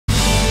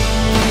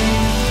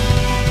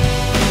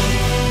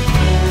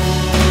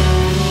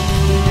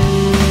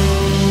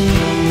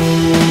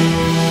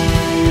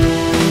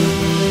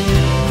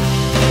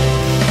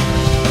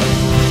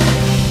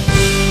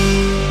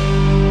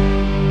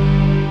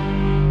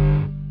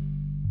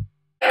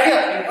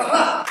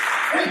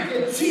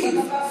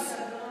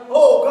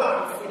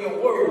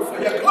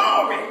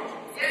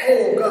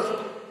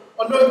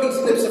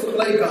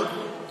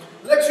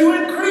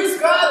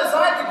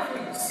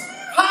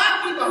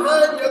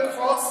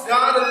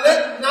God, and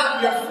let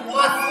not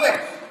my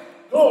flesh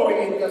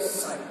glory in your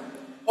sight.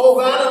 Oh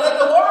God, and let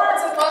the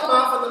words of my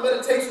mouth and the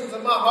meditations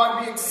of my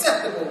heart be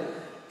acceptable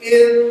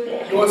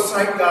in your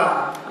sight,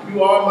 God.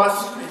 You are my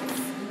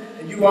strength,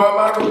 and you are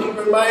my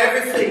reliever, my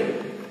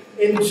everything.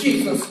 In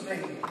Jesus'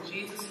 name.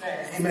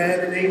 Amen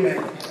and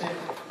amen.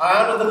 I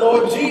honor the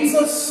Lord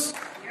Jesus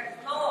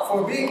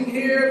for being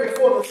here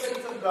before the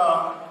saints of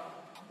God,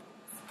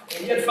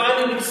 and yet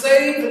finding me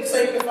saved and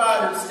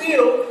sanctified and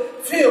still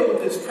filled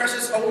with His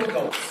precious Holy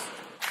Ghost,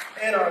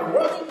 and are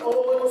running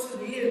on to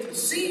the end to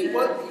see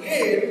what the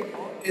end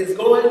is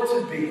going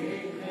to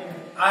be.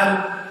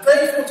 I'm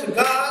thankful to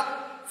God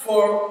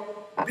for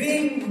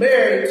being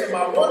married to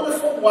my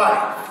wonderful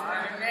wife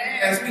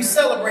as we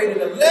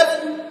celebrated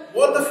 11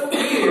 wonderful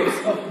years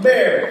of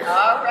marriage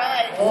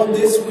on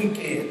this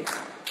weekend.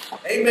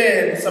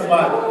 Amen,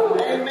 somebody.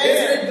 Amen.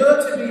 Isn't it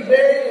good to be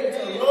married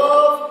and to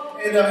love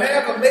and to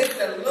have a mate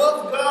that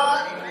loves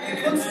God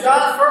and puts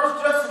God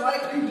first just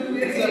like you do?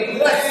 It's a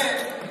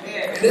blessing.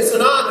 And it's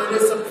an honor and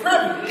it's a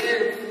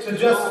privilege to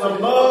just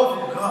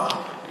love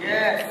God.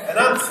 And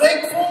I'm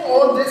thankful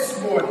on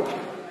this morning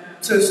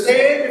to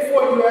stand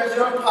before you as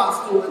your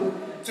apostle and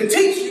to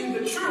teach you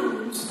the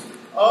truths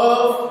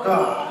of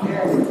God.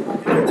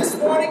 And this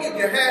morning, if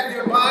you have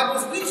your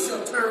Bibles, we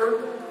shall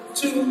turn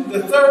to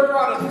the third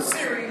part of the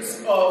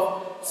series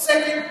of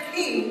 2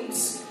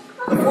 Kings,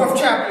 the 4th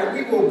chapter.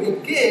 We will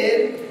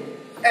begin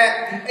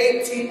at the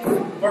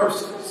 18th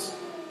verses.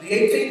 The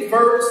 18th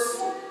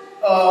verse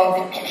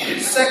of 2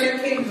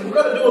 Kings. And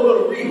we're going to do a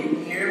little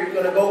reading here. We're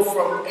going to go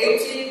from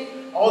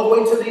 18 all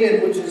the way to the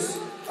end, which is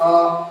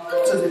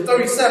to the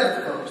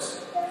 37th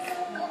verse.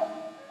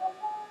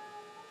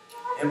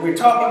 And we're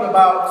talking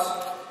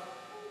about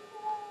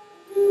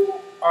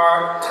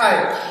our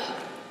title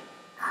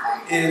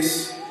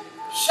is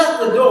Shut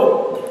the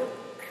Door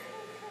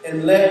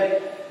and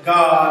Let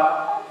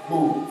God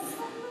Move.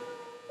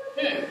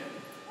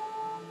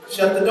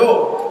 Shut the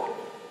door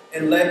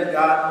and let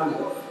God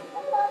move.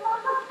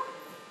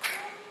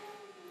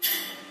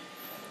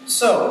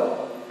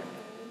 So,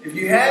 if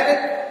you have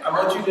it, I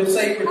want you to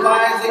say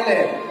replies,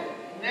 amen.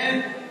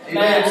 Amen.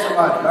 Amen,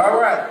 somebody. All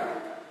right.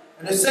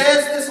 And it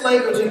says this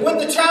language, and when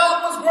the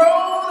child was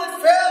grown, it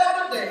fell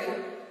on a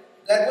day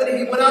that when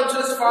he went up to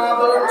his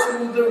father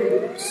to the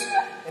reapers.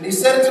 And he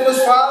said to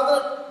his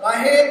father, my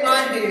head, my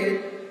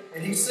head.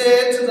 And he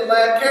said to the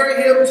lad,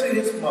 carry him to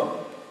his mother.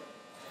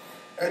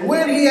 And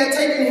when he had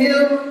taken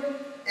him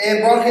and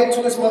brought him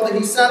to his mother,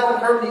 he sat on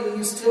her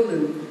knees till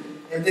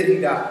noon, and then he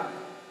died.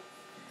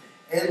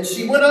 And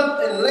she went up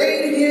and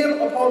laid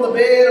him upon the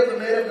bed of the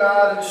man of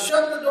God, and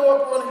shut the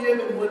door upon him,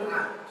 and went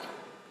out.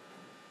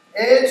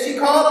 And she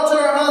called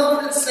unto her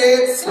husband and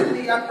said, send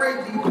me, I pray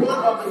thee, one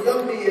of the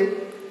young men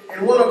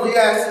and one of the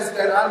asses,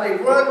 that I may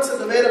run to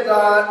the man of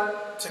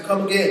God to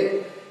come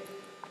again.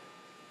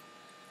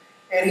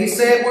 And he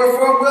said,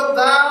 wherefore wilt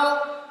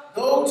thou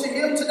go to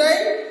him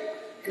today?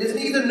 It is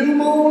neither new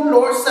moon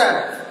nor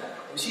Sabbath.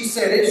 And she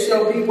said, it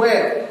shall be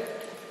well.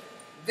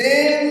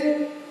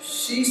 Then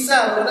she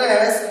saddled an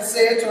ass and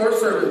said to her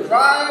servant,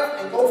 drive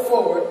and go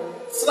forward,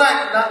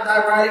 slack not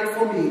thy riding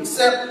for me,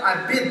 except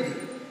I bid thee.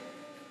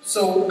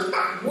 So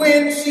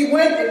when she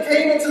went and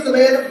came into the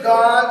man of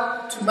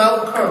God to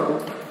Mount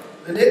Carmel,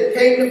 and it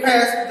came to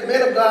pass that the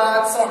man of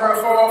God saw her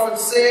afar off and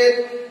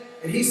said,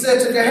 and he said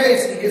to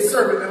Gehazi, his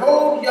servant,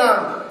 behold,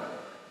 yonder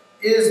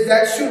is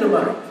that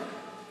Shunammite.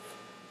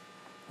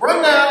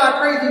 Run now, I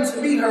pray thee,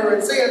 to meet her,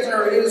 and say unto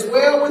her, it is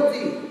well with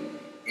thee.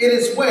 It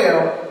is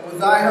well with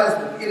thy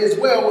husband. It is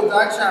well with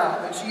thy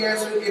child. And she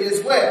answered, it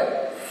is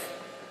well.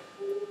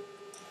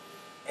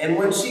 And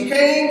when she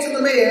came to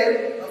the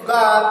man of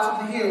God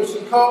to the hill, she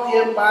caught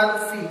him by the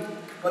feet.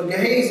 But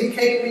Gehazi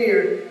came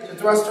near to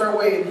thrust her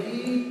away.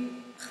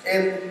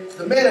 And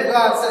the man of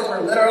God said to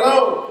her, let her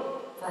alone,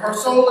 for her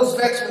soul is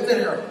vexed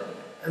within her.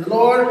 And the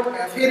Lord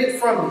hath hid it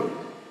from me,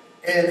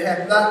 and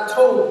hath not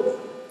told me.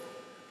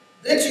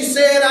 Then she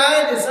said, did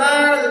I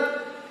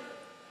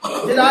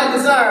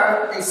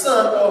desire a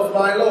son of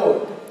my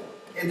Lord?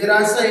 And did I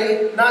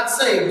not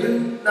say,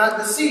 do not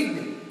deceive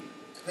me?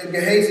 Then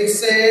Gehazi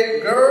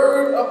said,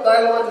 gird up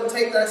thy loins and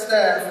take thy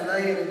staff in thy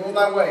hand and go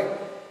thy way.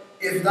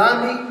 If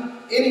thou meet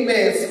any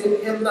man,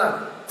 salute him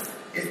not.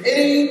 If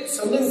any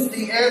salute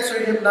thee, answer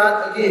him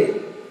not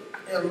again.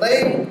 And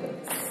lay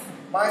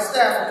my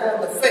staff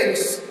upon the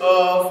face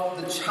of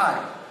the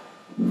child.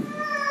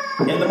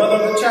 And the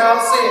mother of the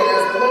child said,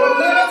 as the Lord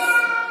liveth,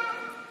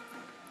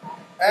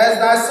 as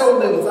thy soul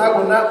liveth, I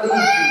will not leave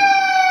thee.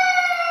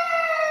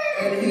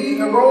 And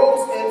he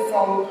arose and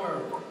followed her.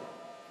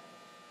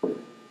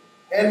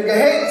 And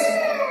Gehazi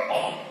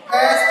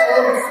passed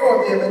on before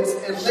them and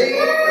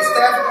laid the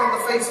staff upon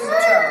the face of the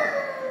child.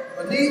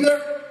 But neither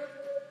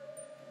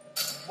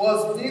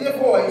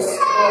voice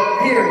nor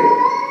hearing.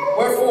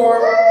 Wherefore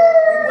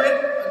we went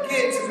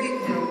again to meet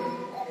him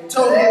and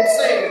told him,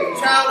 saying, the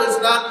child is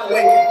not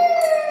awakened.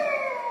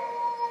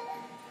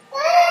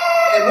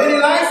 And when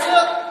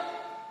Elisha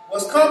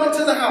was come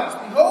into the house,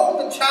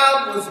 behold, the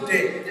child was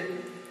dead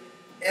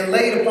and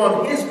laid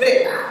upon his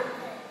bed.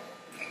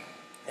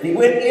 And he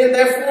went in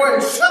therefore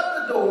and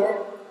shut the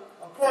door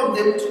upon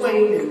them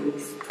twain, and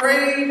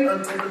prayed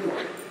unto the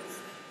Lord.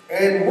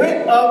 And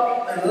went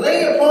up and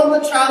lay upon the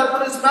child, and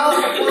put his mouth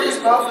upon his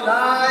mouth, and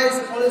eyes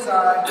upon his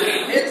eyes,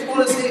 hands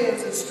upon his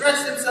hands, and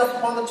stretched himself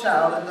upon the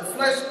child, and the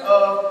flesh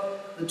of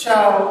the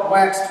child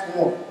waxed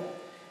warm.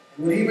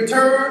 And when he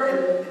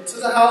returned into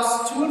the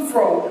house to and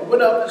fro, and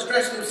went up and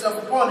stretched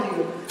himself upon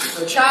him,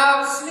 the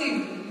child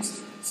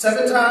sneezed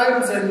 7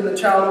 times, and the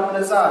child opened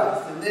his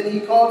eyes. And then he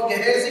called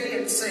Gehazi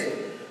and said,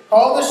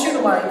 Call the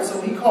Shunammite.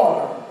 So he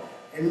called her.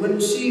 And when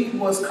she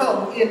was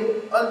come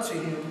in unto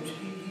him,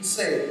 he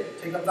said,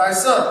 Take up thy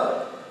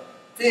son.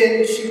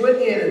 Then she went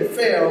in and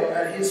fell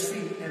at his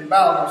feet, and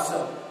bowed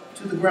herself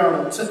to the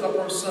ground, and took up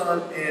her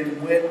son,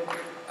 and went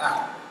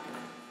out.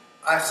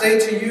 I say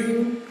to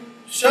you,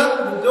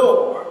 shut the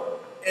door,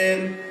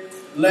 and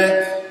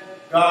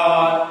let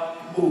God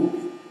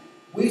move.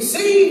 We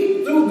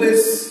see through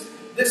this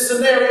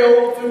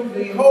scenario, through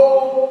the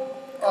whole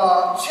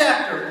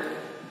chapter,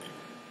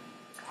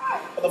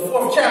 the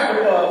 4th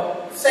chapter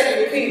of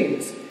 2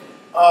 Kings,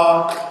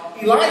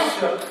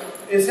 Elisha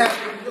is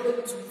having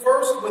dealings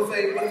first with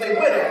a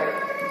widow,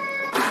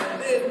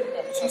 and then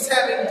she's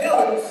having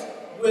dealings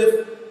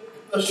with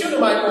the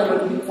Shunammite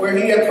woman, where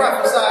he had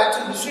prophesied to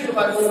the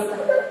Shunammite woman,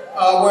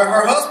 where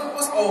her husband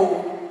was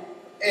old,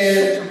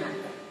 and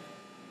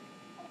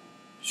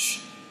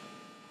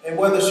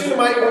where the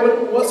Shunammite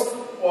woman was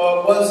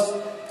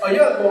a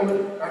young woman,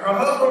 and her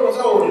husband was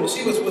old, and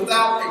she was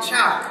without a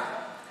child.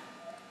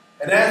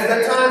 And as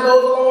that time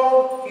goes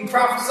along, he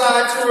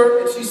prophesied to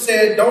her, and she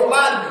said, Don't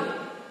lie to me.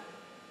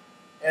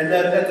 And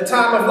at the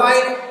time of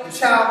life, the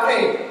child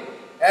came.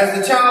 As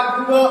the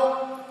child grew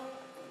up,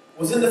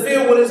 was in the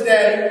field with his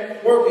daddy,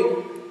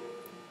 working,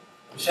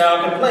 the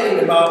child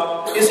complained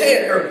about his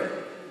head hurting.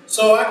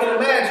 So I can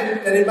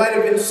imagine that it might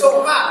have been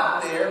so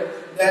hot out there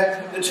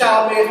that the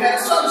child may have had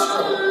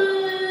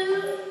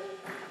sunstroke.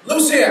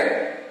 Loose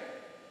hair.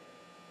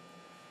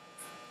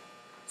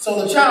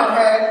 So the child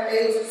had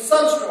a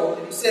sunstroke,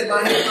 and he said,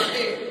 My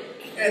head.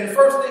 And the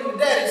first thing the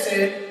daddy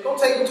said, Go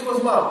take him to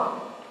his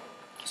mama.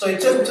 So he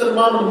took him to the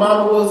mama. The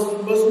mama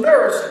was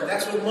nourishing.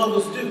 That's what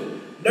mothers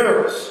do,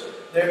 nourish.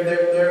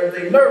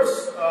 They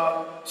nurse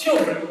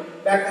children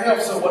back to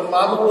health. So what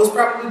mama was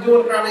probably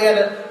doing, probably had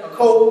a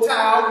cold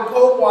towel with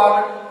cold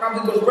water,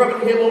 probably was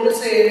rubbing him on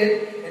his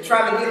head and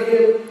trying to get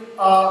him,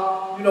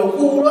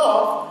 cooled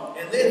off.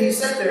 And then he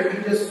sat there and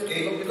he just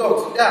gave up the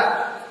ghost. He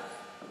died.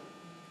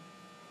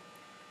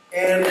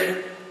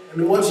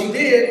 And what she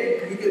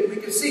did, we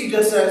could see,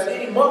 just as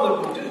any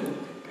mother would do,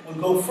 would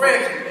go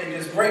frantic and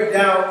just break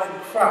down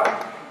and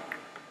cry.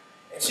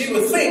 And she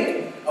would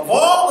think of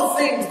all the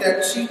things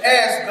that she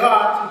asked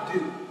God to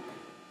do.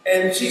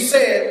 And she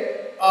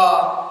said,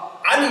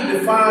 I need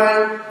to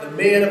find the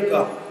man of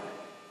God.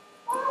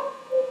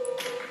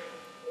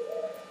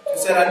 She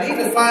said, I need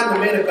to find the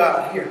man of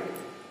God here.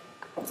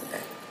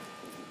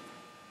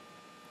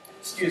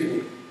 Excuse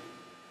me.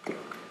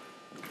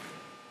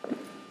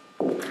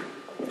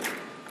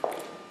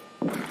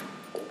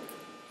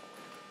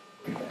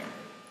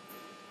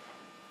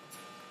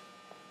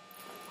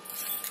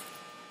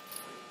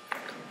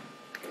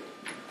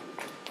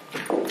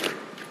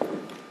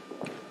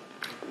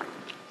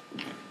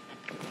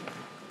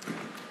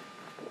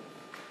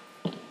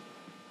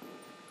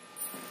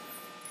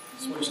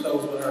 Switch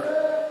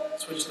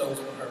those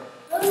with her.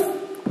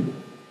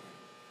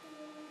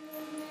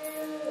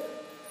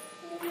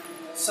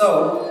 So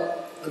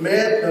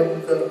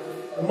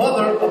the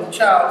mother of the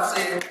child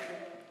said,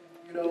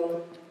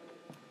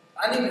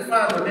 I need to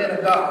find the man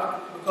of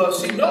God,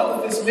 because she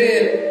knows that this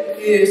man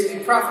is a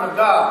prophet of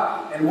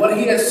God, and what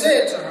he has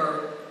said to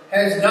her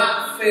has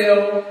not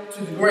fell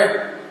to the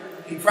ground.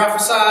 He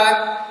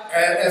prophesied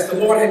as the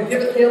Lord had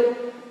given him,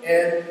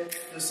 and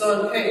the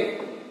son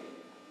came.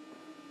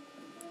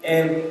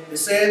 And they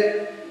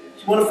said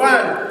she wanted to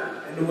find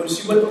him. And when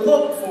she went to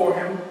look for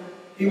him,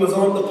 he was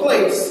on the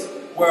place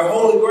where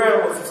holy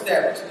ground was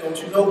established. Don't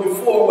you know,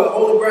 before where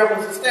holy ground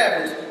was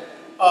established,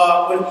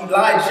 when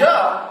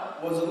Elijah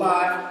was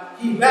alive,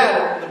 he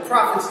battled the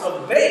prophets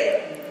of Baal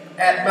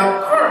at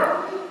Mount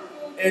Carmel.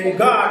 And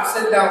God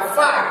sent down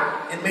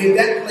fire and made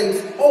that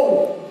place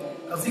holy,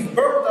 because he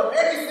burnt up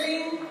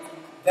everything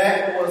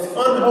that was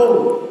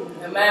unholy.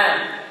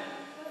 Amen.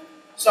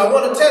 So I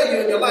want to tell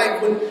you, in your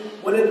life,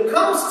 when it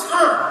comes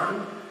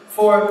time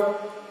for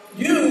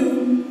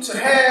you to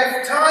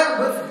have time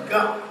with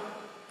God,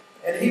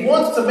 and he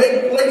wants to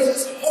make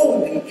places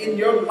holy in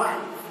your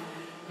life,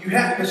 you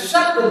have to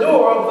shut the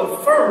door of the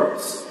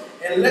furnace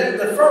and let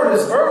the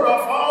furnace burn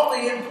off all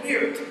the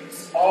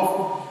impurities off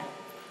of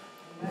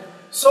you.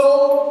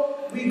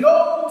 So we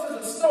go to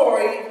the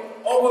story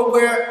over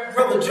where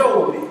Brother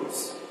Job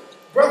is.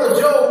 Brother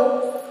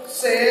Job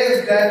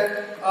says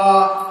that,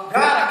 God,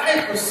 I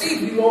can't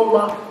perceive you on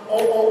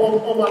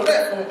my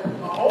left,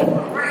 on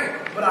my right,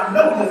 but I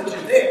know that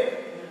you're there.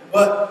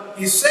 But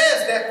he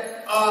says that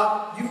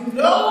you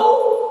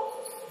know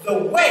the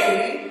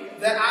way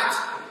that I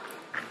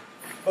take.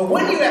 But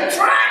when you have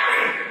tried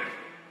me,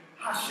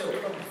 I shall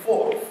come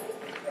forth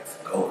as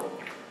gold.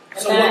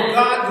 what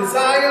God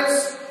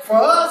desires for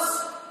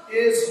us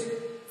is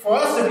for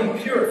us to be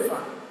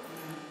purified.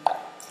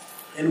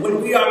 And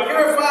when we are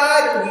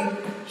purified and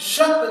we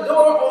shut the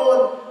door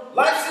on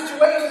life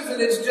situations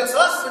and it's just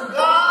us and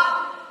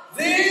God,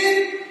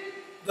 then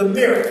the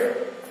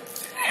miracle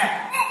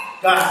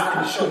happens. God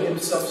can show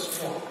himself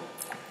strong.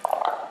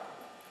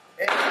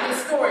 And in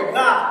this story,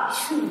 God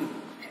truly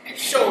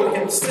showed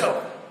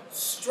himself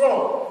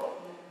strong.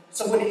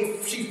 So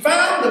when she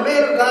found the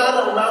man of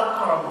God on Mount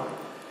Carmel,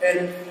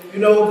 and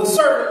the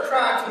servant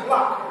tried to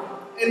block her.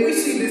 And we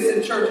see this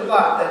in church a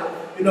lot,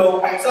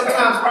 that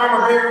sometimes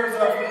armor bearers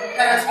or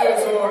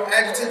pastors or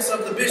adjutants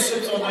of the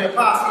bishops or the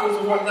apostles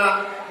or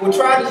whatnot will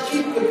try to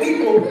keep the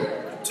people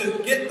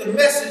to get the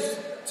message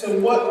to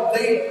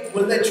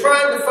when they're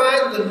trying to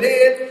find the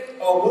man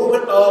or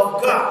woman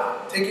of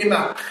God. Take him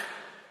out.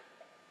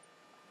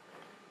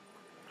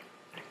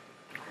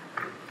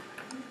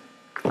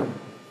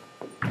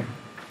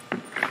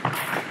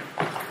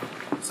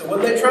 So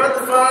when they're trying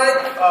to find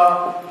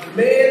the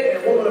man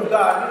and woman of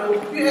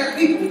God, you have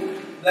people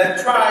that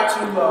try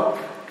to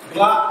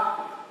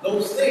block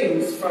those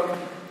things from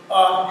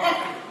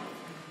happening.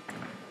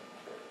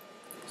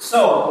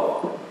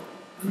 So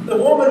the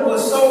woman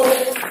was so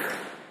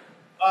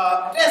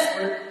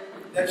desperate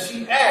that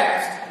she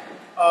asked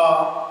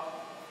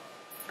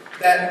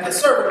that the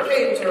servant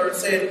came to her and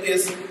said,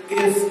 is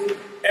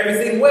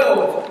everything well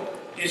with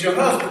you? Is your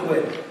husband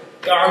well?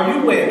 Are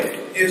you well?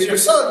 Is your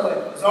son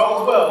well? Is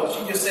all is well?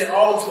 She just said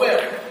all is well.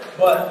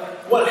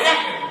 But what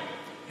happened?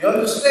 You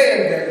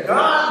understand that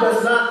God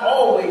does not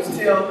always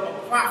tell a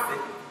prophet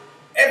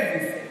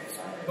everything.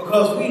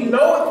 Because we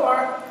know in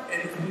part,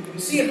 and we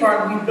see in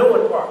part, and we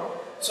know in part.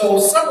 So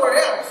somewhere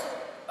else,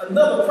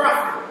 another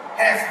prophet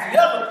has the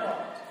other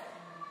part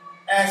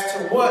as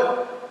to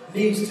what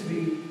needs to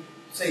be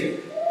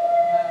said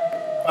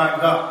by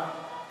God.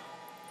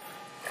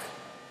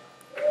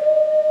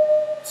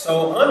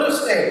 So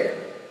understand,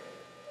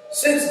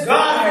 since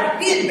God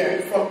had hid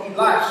that from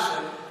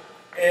Elisha,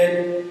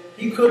 and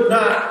he could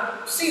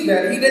not see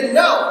that, he didn't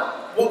know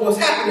what was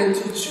happening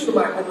to the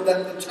Shunammite woman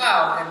that the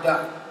child had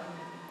died.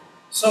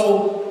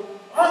 So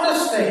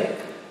understand,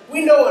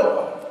 we know in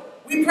part,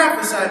 we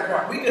prophesy in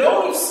part, we can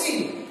only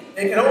see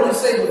and can only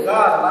say what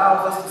God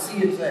allows us to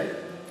see and say.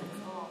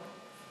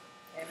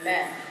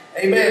 Amen.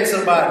 Amen,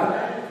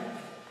 somebody.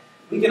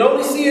 We can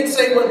only see and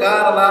say what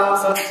God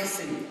allows us to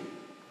see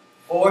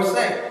or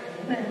say.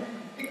 Amen.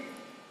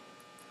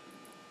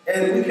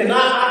 And we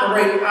cannot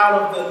operate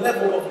out of the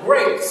level of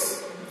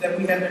grace that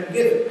we have been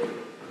given.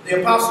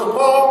 The Apostle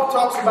Paul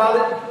talks about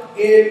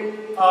it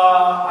in,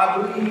 I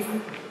believe,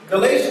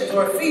 Galatians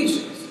or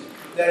Ephesians,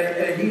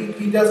 that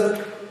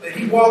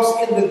he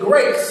walks in the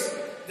grace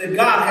that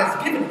God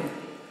has given him.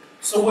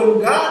 So when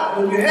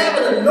you have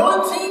an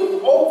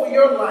anointing over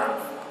your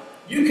life,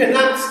 you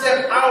cannot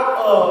step out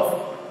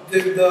of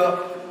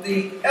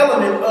the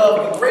element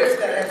of the grace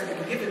that has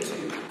been given to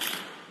you.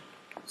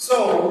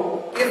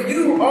 So if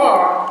you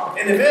are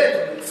an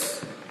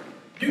evangelist,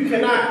 you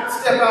cannot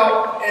step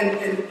out and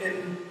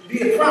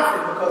be a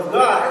prophet because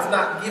God has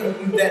not given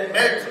you that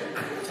mantle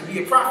to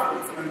be a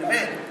prophet if you're an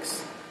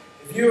evangelist.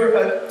 If you're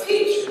a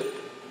teacher,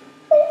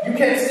 you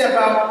can't step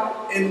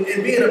out and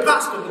be an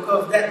apostle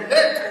because that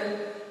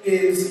mantle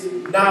is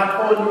not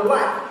upon your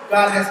life.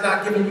 God has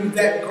not given you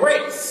that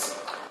grace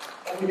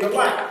over your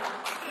life.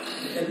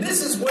 And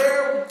this is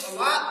where a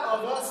lot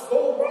of us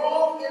go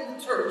wrong in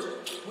the church.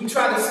 We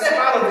try to step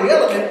out of the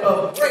element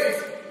of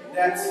grace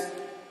that's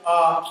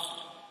on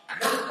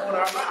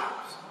our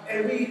lives.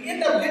 And we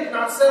end up getting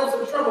ourselves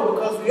in trouble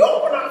because we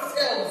open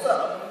ourselves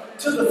up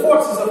to the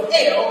forces of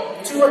hell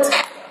to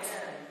attack us.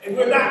 And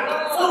we're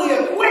not fully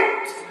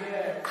equipped.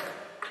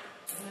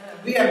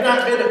 We have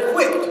not been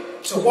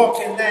equipped to walk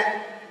in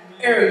that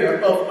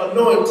area of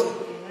anointing.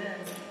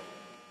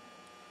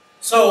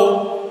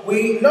 So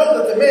we know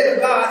that the man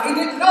of God, he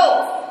didn't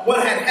know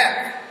what had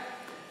happened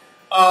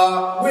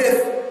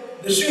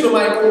with the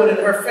Shunammite woman and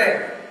her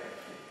family.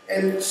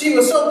 And she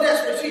was so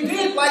desperate. She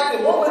did like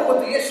the woman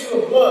with the issue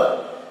of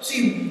blood.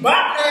 She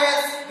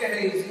bypassed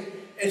Gehazi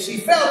and she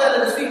fell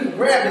down at his feet and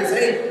grabbed his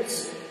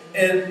ankles.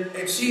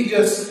 And she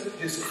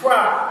just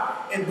cried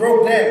and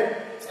broke down.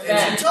 And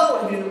she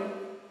told him,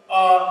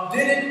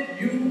 didn't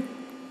you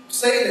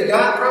say that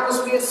God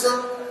promised me a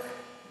son?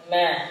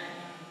 Amen.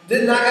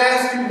 Didn't I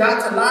ask you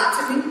not to lie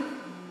to me?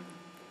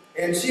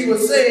 And she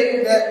was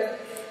saying that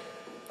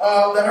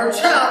her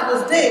child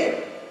was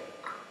dead.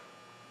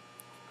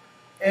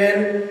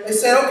 And they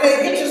said,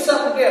 okay, get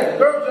yourself together,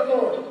 gird your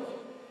loins,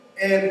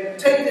 and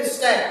take this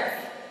staff.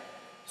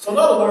 So in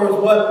other words,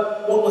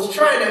 what was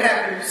trying to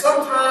happen,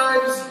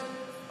 sometimes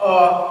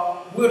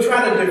we'll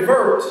try to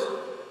divert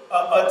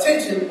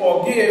attention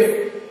or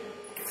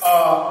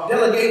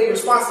delegate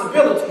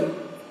responsibility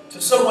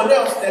to someone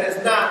else that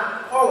is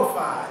not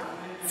qualified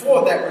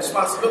for that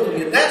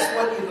responsibility. And that's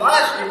what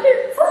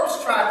Elijah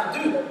first tried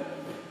to do.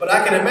 But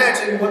I can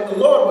imagine what the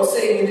Lord was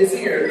saying in his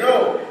ear.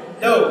 No,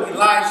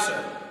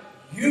 Elisha,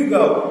 you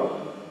go.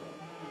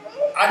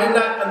 I did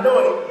not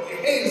anoint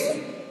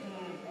Gehazi.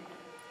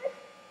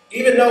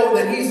 Even though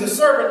that he's a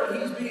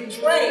servant, he's being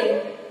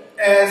trained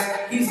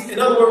in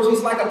other words,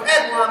 he's like a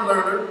Padawan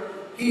learner.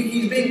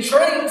 He's being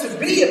trained to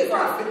be a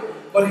prophet,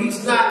 but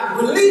he's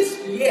not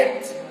released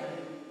yet.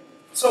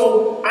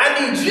 So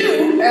I need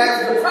you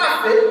as the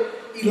prophet,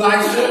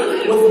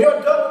 Elisha, with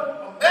your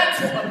double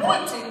mantle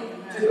anointing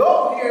to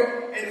go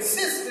here and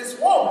assist this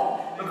woman.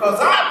 Because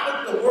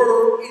I put the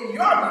word in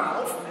your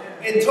mouth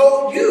and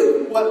told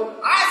you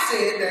what I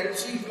said, that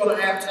she's going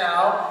to have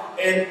child,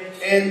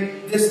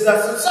 and this,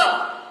 thus, and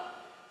so.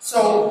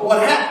 So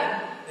what happened?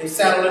 They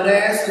saddled an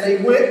ass and they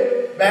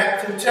went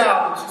back to the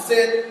child. And she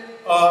said,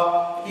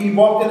 he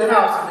walked in the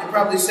house, and they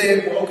probably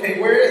said, well, okay,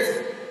 where is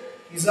he?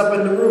 He's up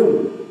in the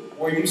room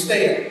where you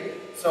stay.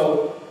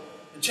 So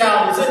the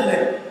child is in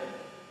there.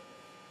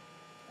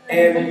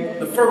 And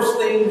the first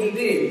thing he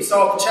did, he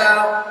saw the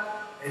child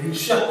and he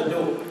shut the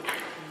door.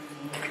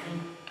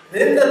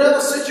 Then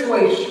another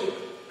situation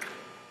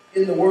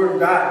in the Word of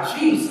God,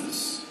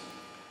 Jesus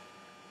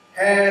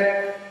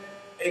had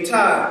a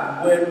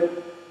time when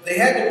they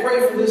had to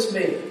pray for this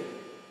man.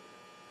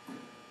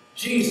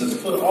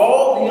 Jesus put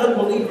all the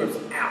unbelievers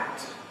out.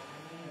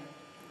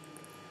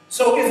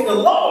 So if the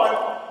Lord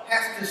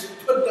has to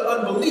put the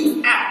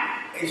unbelief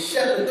out and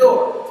shut the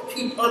door to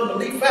keep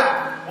unbelief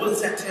out, what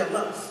does that tell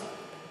us?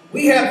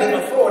 We have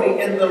the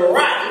authority and the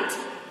right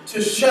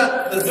to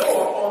shut the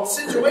door on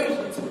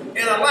situations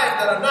in our life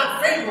that are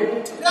not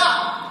favorable to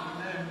God.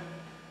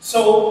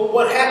 So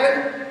what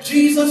happened?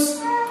 Jesus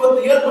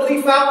put the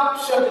unbelief out,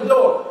 shut the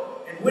door.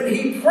 And when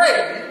he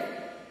prayed,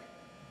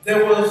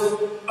 there was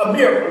a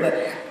miracle that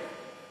happened.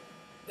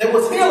 There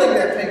was healing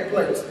that took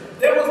place.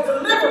 There was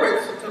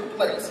deliverance that took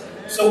place.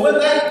 So when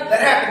that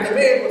happened, the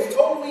man was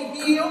totally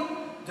healed,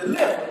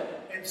 delivered,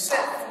 and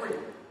set free.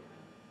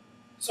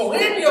 So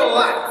in your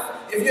life,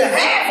 if you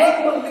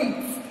have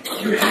unbelief,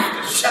 you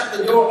have to shut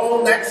the door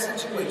on that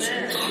situation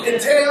and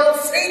tell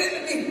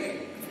Satan to leave him.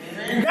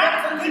 You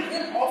got to get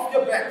him off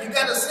your back. You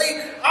got to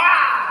say,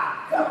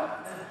 God,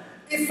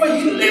 if for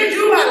you live,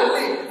 you I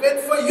live, and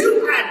for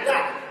you I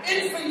die.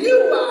 And for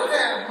you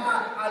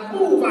I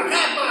move, I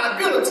have my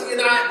ability,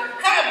 and I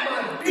have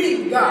my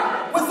being,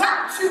 God.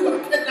 Without you,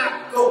 I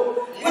cannot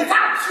go.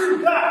 Without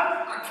you,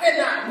 God, I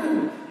cannot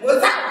move.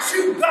 Without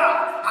you,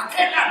 God, I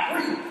cannot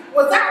breathe.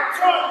 Without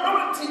your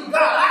anointing,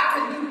 God, I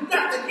can do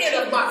nothing in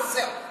of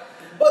myself.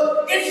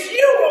 But it's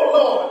you, oh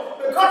Lord,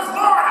 because, Lord,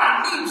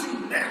 I need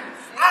you now.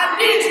 I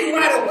need you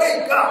right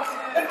away, God.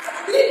 And I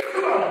need you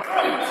to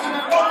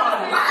for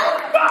my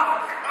life, God.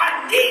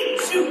 I need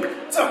you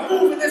to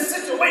move in this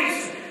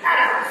situation. And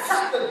I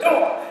shut the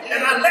door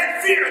and I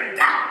let fear and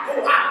doubt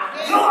go out.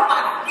 Lord,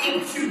 I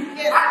need you.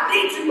 I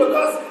need you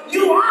because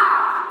you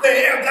are the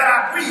air that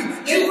I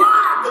breathe. You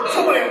are the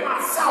joy of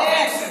my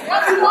salvation.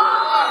 You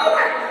are my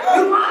life.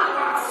 You are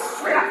my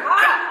strength.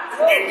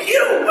 In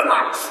you will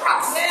I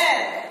trust.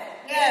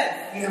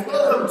 You have to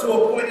come to a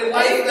point in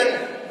life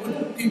that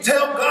when you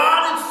tell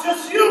God, it's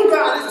just you,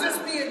 God. It's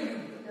just me and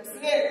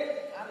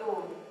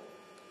you.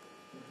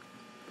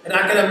 And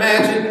I can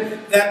imagine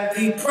that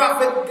the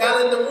prophet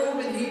got in the room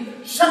and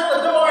he shut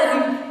the door and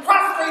he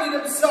prostrated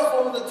himself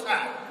over the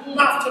child.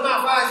 Mouth to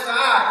mouth, eyes to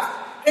eyes,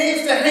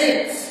 hands to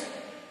hands.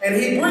 And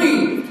he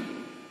breathed.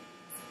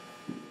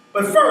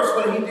 But first,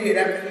 what he did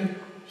after he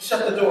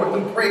shut the door,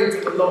 he prayed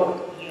to the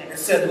Lord and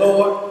said,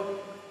 Lord,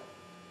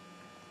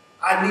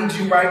 I need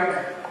you right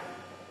now.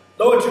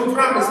 Lord, you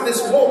promised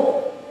this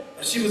woman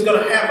that she was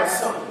going to have a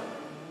son.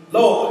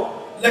 Lord,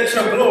 let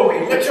your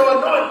glory, let your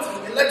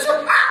anointing, and let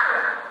your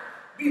power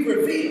be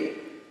revealed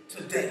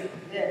today.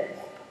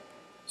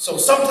 So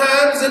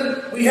sometimes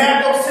we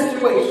have those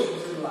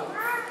situations in life.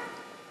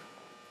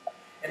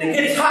 And it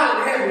gets hot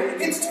and heavy. It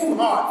gets too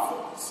hard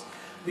for us.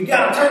 We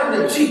got to turn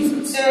to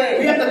Jesus.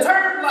 We have to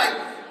turn like,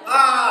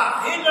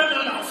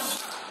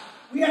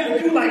 we have to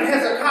do like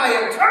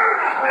Hezekiah and turn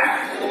our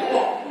back to the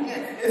wall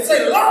and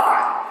say, Lord,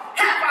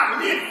 have I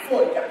lived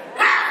for you?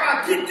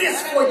 Have I did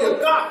this for you,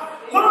 God?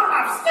 Lord,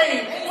 I've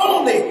stayed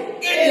holy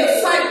in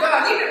your sight,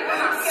 God. Even when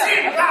I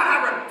sinned, God, I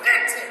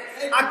repented.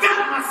 I got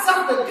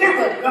myself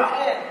together, God.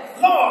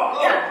 Lord,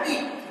 help me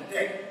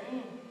today.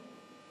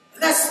 And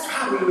that's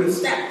how we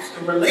establish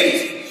the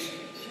relationship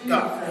with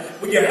God.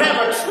 When you have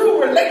a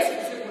true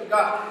relationship with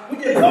God, when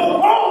you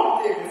go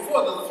boldly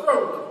before the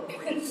throne of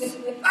grace.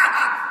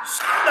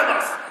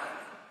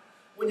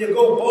 When you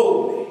go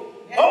boldly,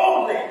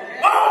 not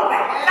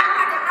like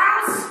a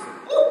mouse.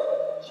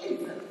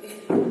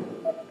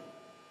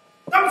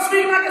 Don't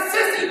scream like a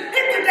sissy.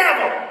 Hit the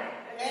devil.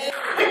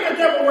 Hit the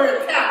devil where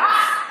it counts.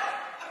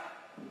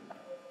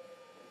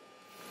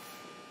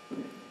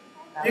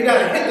 You got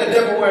to hit the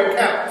devil where it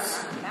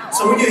counts.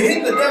 So when you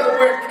hit the devil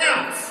where it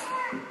counts,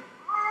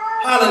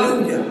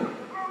 hallelujah,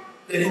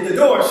 then the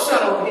door is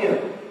shut on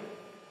him.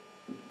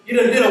 You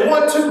done did a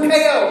 1-2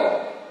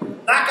 KO,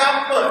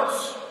 knockout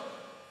punch.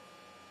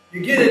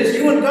 You get it, it's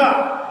you and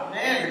God.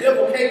 Amen. The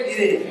devil can't get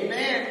in.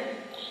 Amen.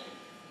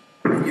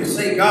 You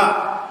say,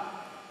 God,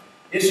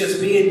 it's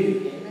just me and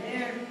you.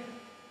 Amen.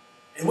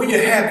 And when you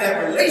have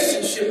that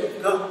relationship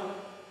with God,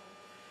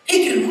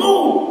 He can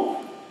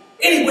move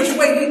any which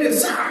way he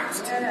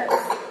desires.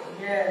 Yes.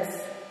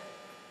 Yes.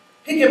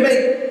 He can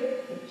make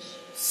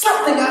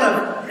something out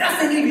of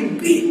nothing even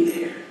being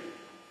there.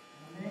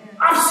 Amen.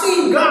 I've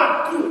seen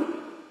God do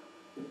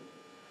it.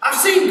 I've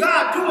seen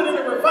God do it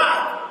in a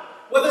revival.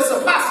 Whether this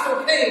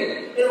apostle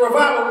came in a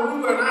revival when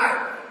we were in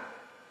Ireland.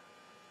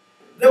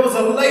 There was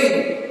a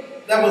lady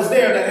that was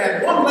there that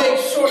had one leg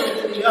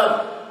shorter than the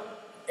other.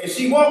 And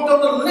she walked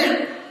on a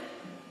limp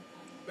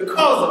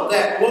because of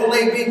that, one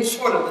leg being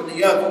shorter than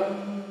the other.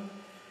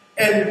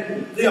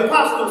 And the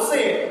apostle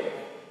said,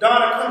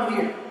 daughter, come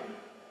here.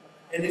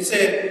 And he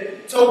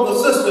said, told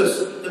the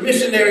sisters, the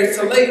missionaries,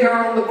 to lay her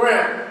on the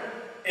ground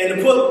and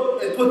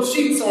to put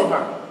sheets on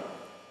her.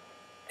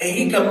 And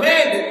he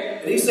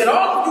commanded, and he said,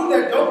 all of you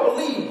that don't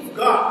believe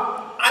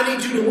God, I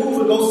need you to move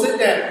and go sit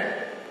down.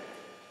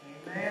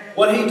 Amen.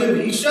 What he do?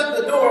 He shut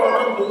the door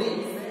on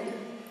unbelief.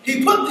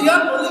 He put the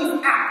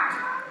unbelief out.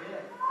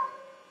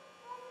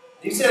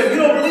 He said, if you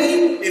don't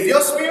believe, if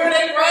your spirit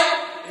ain't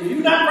right, if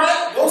you're not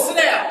right, go sit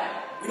down.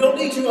 We don't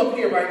need you up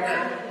here right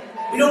now.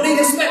 We don't need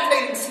a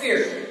spectating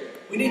spirit.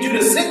 We need you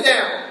to sit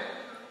down.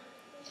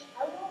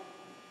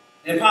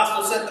 The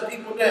apostle set the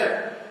people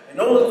down. And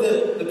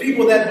only the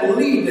people that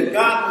believed that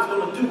God was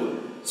going to do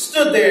it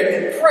stood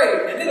there and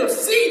prayed and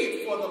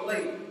interceded for the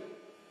lady.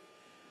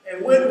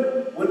 And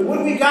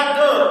when we got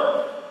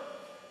done,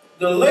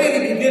 the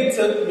lady began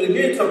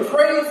to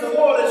praise the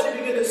Lord, and she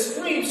began to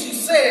scream. She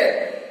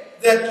said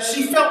that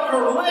she felt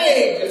her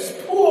leg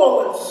just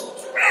pull and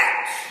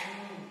stretch.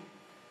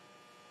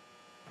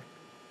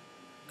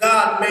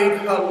 God made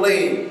her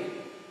leg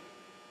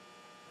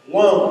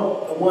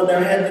long, the one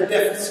that had the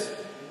deficit.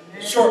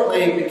 The short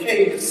leg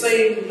became the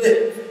same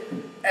length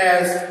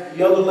as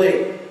the other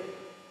leg.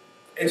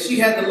 And she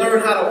had to learn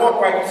how to walk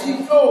right. And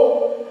she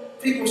told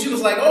people, she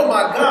was like, oh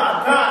my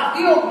God, God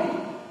healed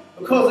me.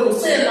 Because it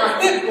was saying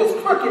my hip was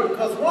crooked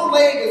because one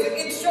leg is an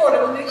inch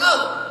shorter than the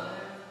other.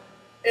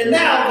 And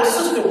now the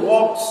sister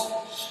walks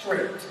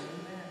straight.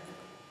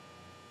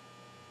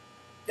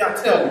 Y'all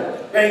tell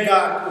me, ain't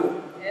God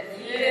good?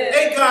 Yes.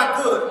 Ain't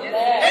God good?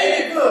 Yes.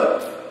 Ain't it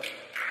good?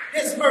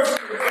 His mercy is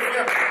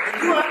forever.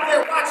 And you out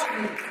there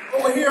watching me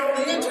over here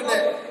on the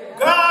internet,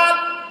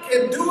 God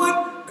can do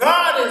it.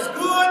 God is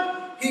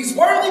good. He's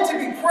worthy to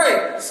be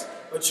praised.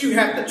 But you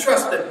have to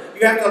trust him.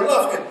 You have to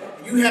love him.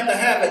 You have to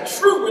have a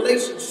true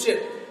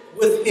relationship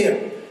with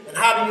him. And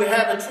how do you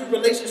have a true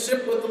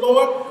relationship with the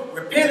Lord?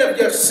 Repent of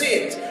your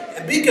sins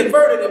and be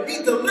converted and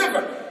be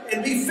delivered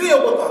and be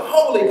filled with the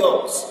Holy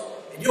Ghost.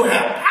 And you'll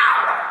have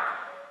power.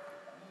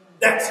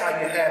 That's how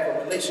you have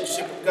a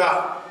relationship with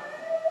God.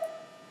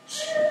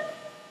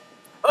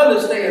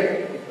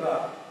 Understand, people of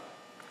God,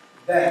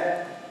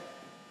 that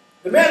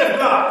the man of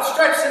God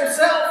stretched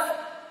himself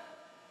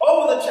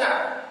over the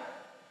child.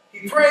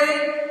 He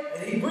prayed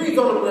and he breathed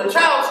on him, and the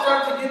child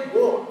started to get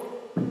warm.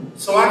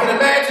 So I can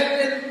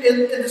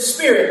imagine in the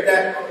spirit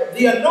that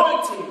the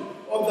anointing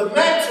or the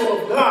mantle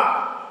of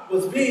God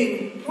was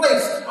being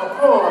placed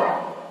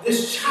upon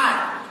this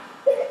child,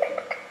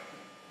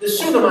 the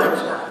Shunammite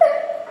child.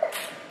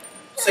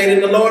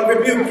 Satan, the Lord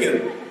rebuke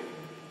you.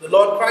 The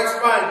Lord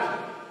Christ bind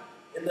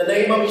you. In the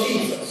name of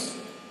Jesus.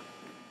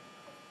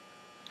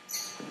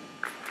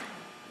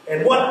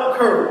 And what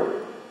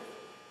occurred?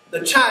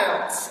 The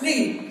child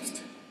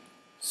sneezed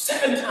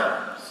 7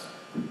 times.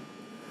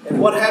 And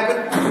what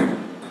happened?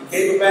 He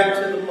gave it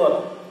back to the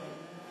mother.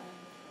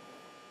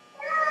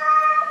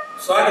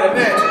 So I can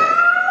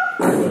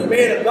imagine when the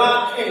man of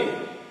God came,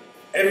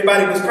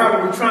 everybody was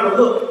probably trying to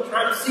look,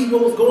 trying to see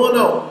what was going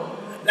on.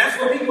 That's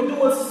what people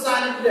do in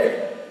society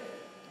today.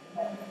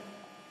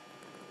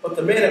 But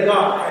the man of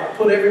God had to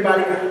put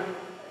everybody out,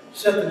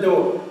 shut the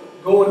door,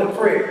 go into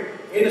prayer,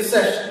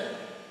 intercession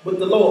with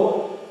the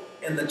Lord.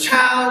 And the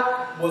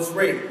child was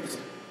raised.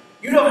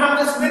 You know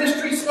how this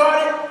ministry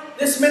started?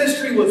 This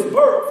ministry was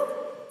birthed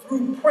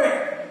through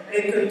prayer.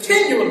 And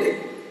continually,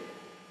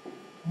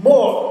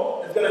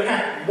 more is going to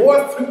happen.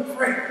 More through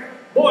prayer.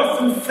 More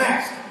through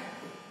fasting.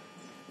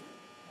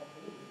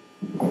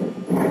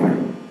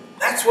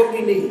 That's what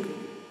we need.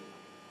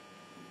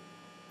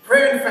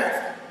 Prayer and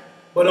fasting.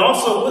 But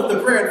also with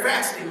the prayer and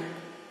fasting,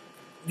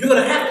 you're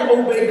going to have to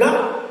obey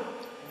God.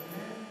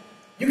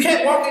 You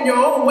can't walk in your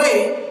own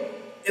way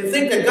and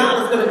think that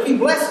God is going to keep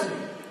blessing you.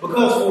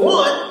 Because for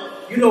one,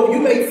 you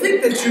may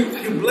think that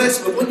you're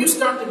blessed, but when you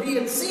start to be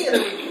in sin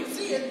and repeat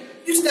sin,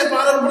 you step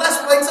out of the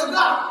blessed place of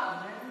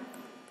God.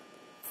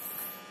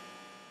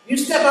 You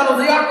step out of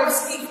the ark of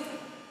safety.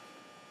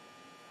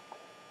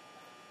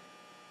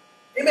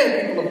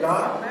 Amen, people of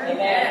God.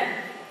 Amen.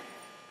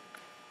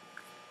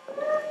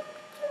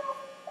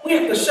 We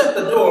have to shut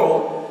the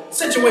door on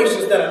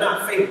situations that are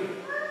not favorable.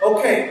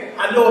 Okay,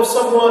 I know of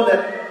someone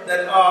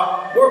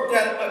that worked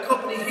at a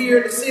company here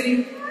in the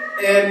city,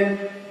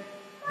 and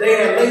they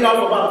had laid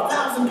off about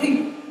 1,000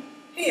 people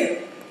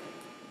here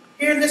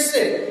in this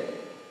city.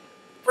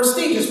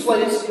 Prestigious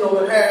place,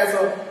 that has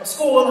a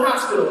school and a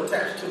hospital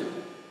attached to it.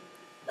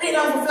 Laid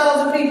off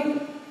 1,000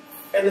 people.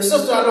 And the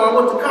sister I know, I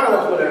went to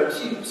college with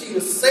her. She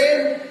was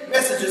saying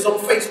messages on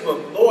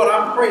Facebook. Lord,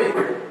 I'm praying.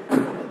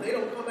 But they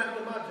don't come out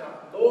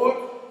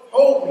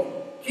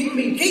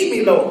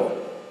Lord.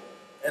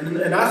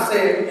 And I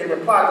said, in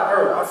reply to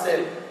her, I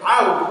said,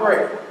 I will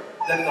pray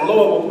that the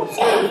Lord will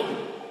preserve you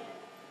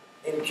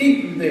and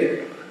keep you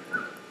there.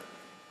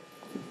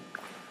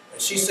 And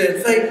she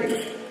said, thank you.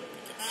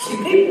 See,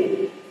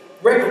 people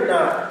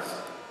recognize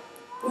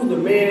who the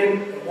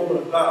men and women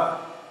of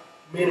God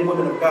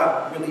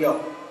really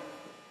are.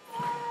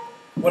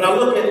 When I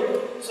look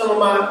at some of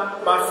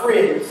my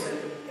friends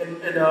and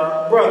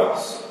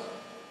brothers,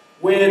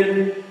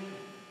 when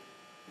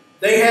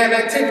they have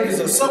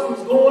activities or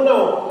something's going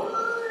on,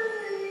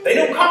 they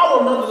don't call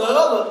on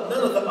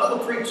none of the other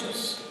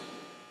preachers,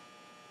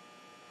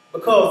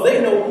 because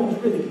they know who's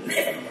really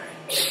living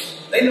right.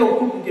 They know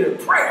who can get a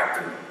prayer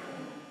through.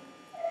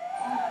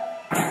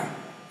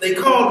 They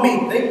called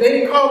me. They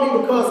didn't call me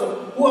because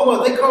of who I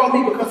was. They called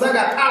me because I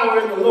got power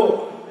in the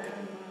Lord.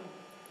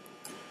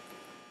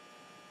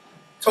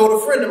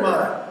 Told a friend of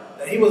mine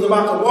that he was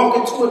about to walk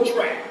into a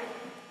trap,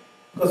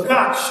 because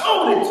God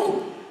showed it to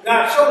me.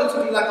 God showed it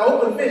to me like an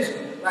open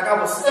vision, like I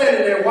was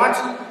standing there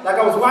watching, like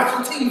I was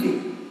watching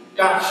TV.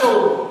 God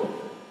showed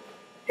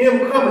me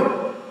him coming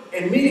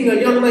and meeting a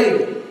young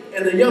lady,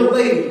 and the young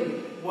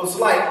lady was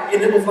like,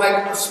 and it was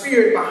like a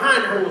spirit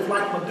behind her was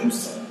like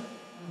Medusa.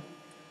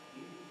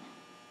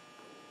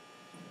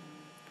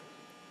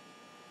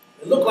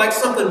 It looked like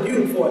something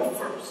beautiful at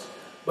first,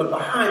 but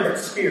behind that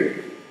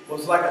spirit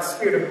was like a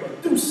spirit of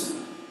Medusa,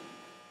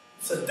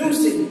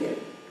 seducing him.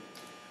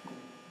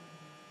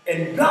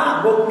 And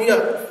God woke me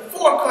up at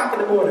 4 o'clock in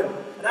the morning,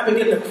 and I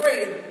began to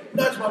pray and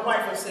nudge my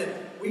wife and said,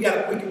 we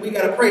gotta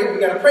pray for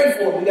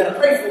him,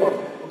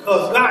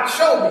 because God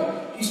showed me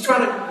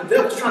the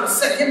devil's trying to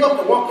set him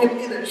up to walk him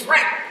in a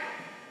trap,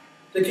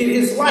 to get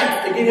his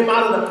life, to get him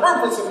out of the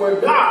purpose of where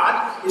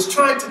God is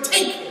trying to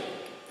take him.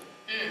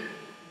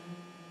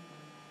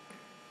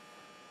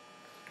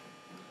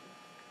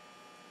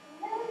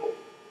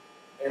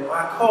 And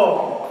I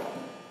called him.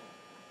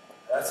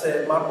 I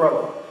said, my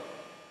brother,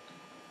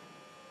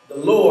 the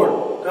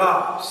Lord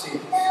God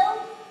says,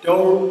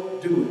 don't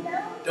do it.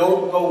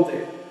 Don't go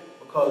there,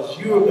 because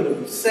you're going to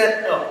be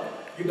set up.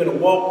 You're going to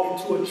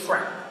walk into a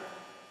trap.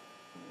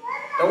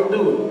 Don't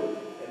do it.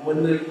 And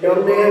when the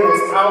young man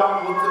was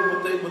out with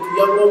the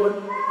young woman,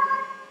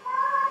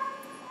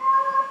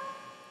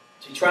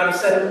 she tried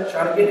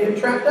to get him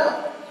trapped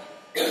up.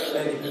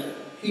 And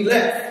he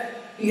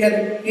left. He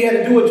had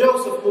to do a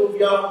Joseph move,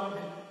 y'all.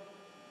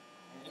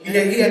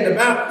 He had to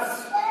bounce.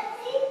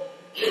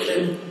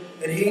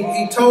 And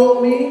he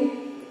told me,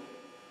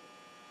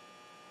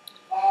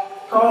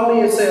 called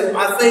me and said,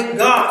 I thank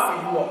God for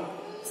you all,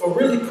 for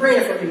really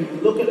praying for me,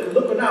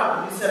 looking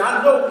out. And he said,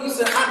 I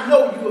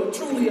know you are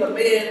truly a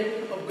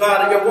man of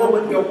God,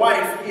 and your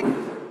wife is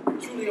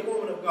truly a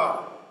woman of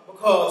God,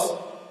 because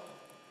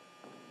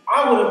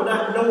I would have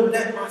not known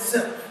that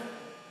myself.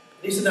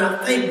 And he said, I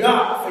thank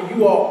God for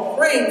you all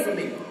praying for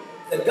me,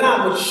 that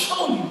God would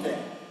show you that,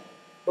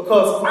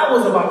 because I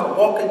was about to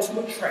walk into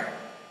a trap.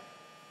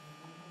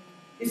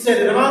 He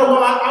said, and I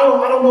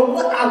don't know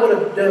what I would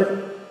have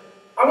done.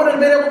 I wouldn't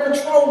have been able to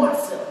control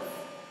myself.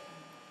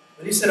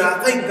 But he said,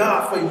 I thank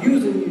God for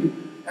using you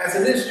as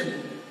an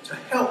instrument to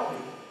help me.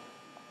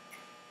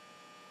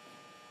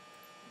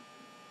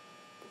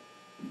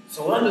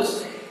 So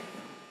understand,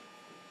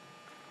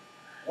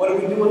 what do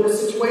we do in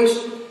this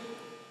situation? We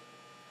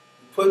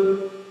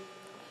put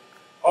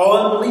all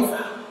unbelief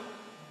out.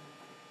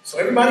 So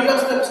everybody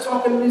else that was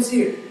talking in his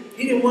ear,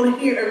 he didn't want to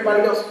hear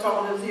everybody else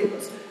talking in his ear.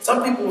 Because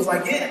some people was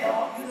like,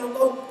 yeah,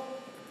 go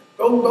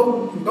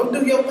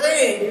do your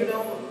thing,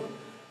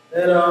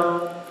 And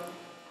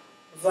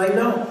it's like,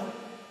 no.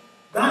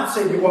 God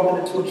said you're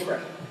walking into a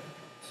trap.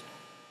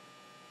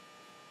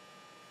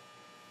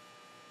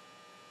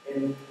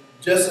 And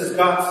just as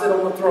God sat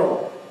on the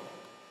throne,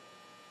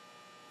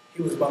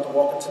 he was about to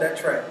walk into that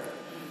trap.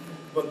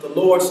 But the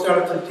Lord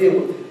started to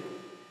deal with him.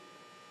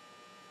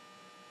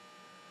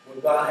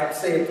 What God had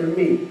said through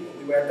me when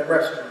we were at the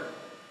restaurant.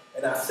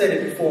 And I said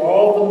it before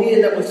all the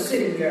men that were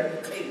sitting there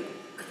at the table.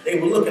 They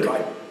were looking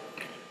like,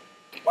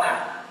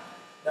 wow.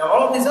 Now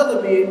all these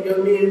other men,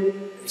 young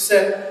men,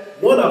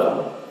 except one of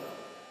them,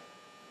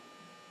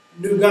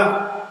 knew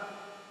God.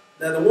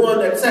 Now the one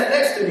that sat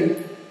next to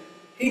me,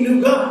 he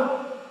knew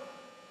God.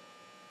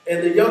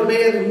 And the young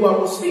man who I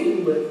was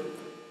speaking with,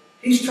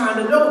 he's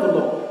trying to know the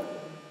Lord.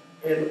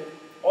 And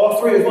all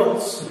three of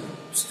us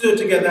stood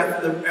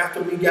together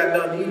after we got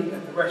done eating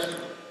at the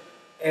restaurant.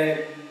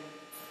 And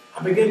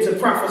I began to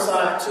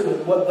prophesy to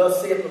him what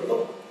thus saith the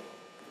Lord.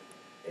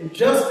 And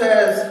just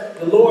as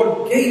the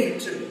Lord gave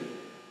it to me,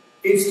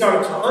 it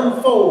started to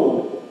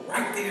unfold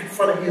right there in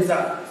front of his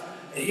eyes.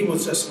 And he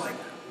was just like,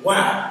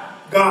 wow,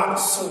 God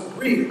is so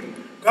real.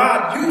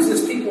 God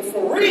uses people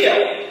for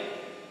real.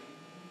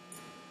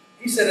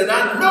 He said, and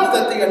I know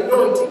that the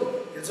anointing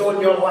is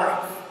on your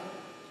life.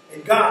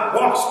 And God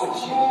walks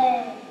with you.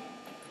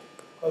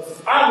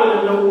 Because I would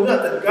have known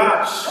nothing.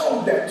 God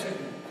showed that to you.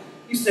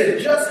 He said,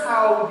 just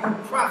how you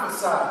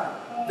prophesied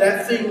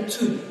that thing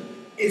to me,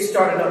 it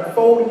started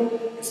unfolding,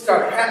 it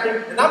started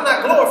happening. And I'm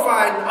not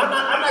glorifying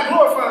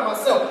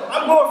myself.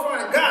 I'm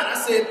glorifying God. I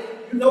said,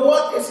 know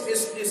what?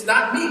 It's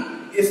not me.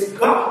 It's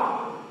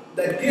God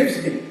that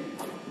gives me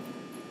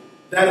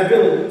that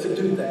ability to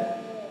do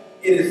that.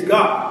 It is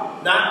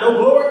God. Not no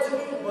glory to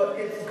me, but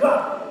it's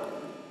God.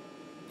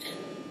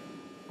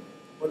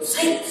 But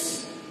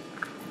saints,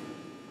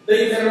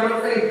 things that are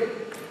unfaithful,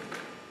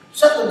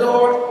 shut the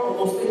door on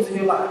those things in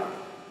your life.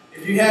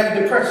 If you have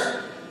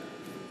depression,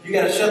 you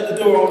got to shut the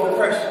door on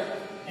depression.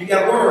 You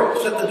got worry,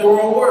 shut the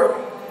door on worry.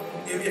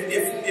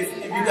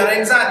 If you got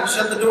anxiety,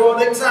 shut the door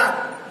on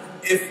anxiety.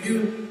 If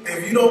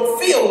you don't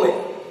feel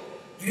well,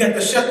 you got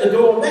to shut the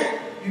door on that.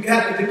 You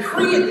got to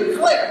decree and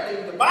declare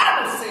things. The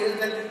Bible says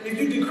that if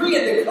you decree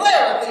and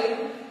declare a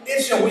thing,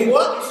 it shall be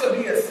what? It shall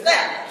be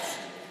established.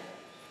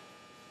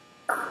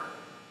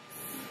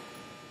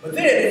 But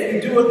then if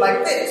you do it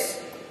like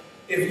this,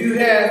 if you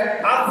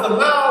have out of the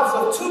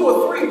mouths of 2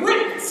 or 3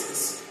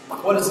 witnesses,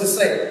 what does it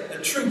say?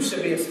 The truth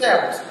shall be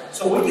established.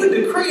 So when you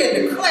decree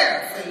and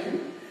declare a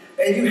thing,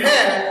 and you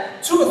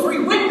have 2 or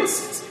 3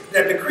 witnesses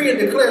that decree and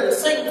declare the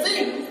same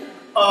thing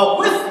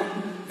with you,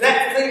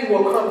 that thing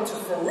will come to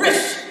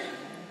fruition.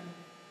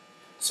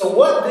 So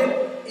what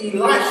did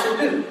Elisha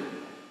do?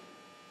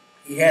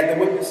 He had the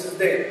witnesses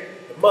there,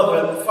 the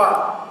mother and the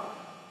father.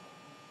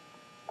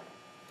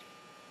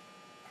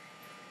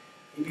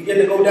 He began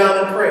to go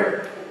down in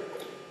prayer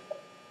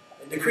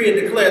and decree and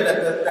declare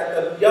that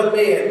the young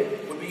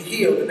man would be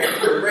healed and that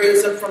he would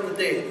raise up from the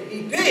dead.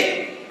 He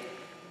did.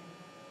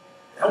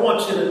 I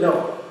want you to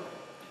know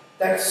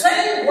that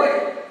same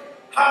way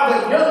how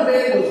the young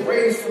man was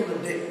raised from the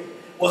dead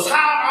was how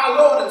our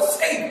Lord and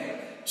Savior,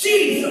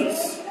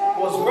 Jesus,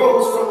 was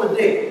rose from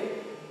the dead.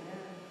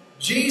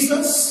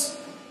 Jesus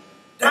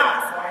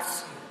died for our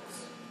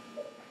sins.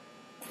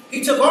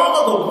 He took all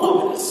of the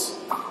wilderness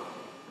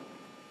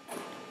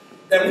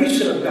that we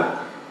should have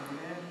gotten.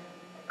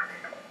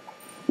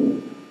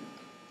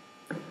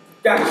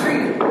 Got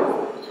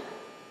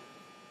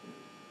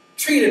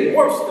treated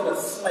worse than a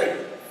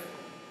slave.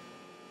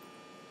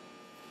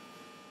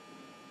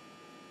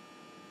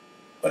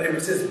 But it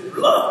was his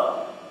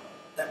blood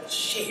that was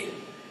shed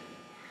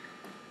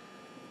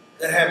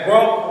that had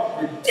brought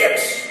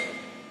redemption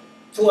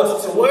to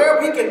us, to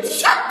where we can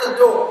shut the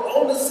door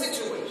on the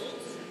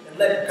situations and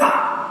let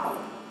God.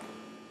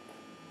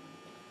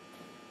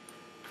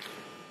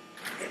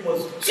 It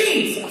was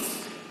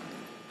Jesus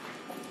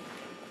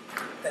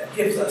that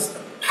gives us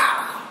the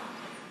power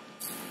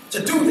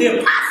to do the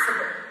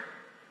impossible.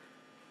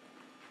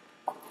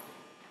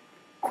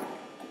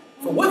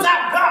 For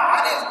without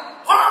God,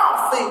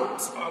 all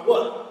things are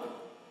what?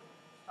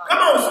 Come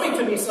on, speak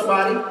to me,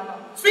 somebody.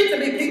 Speak to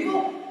me,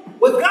 people.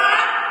 With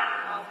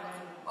God,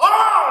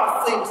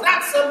 all things,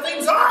 not some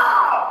things,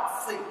 all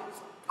things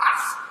are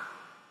possible.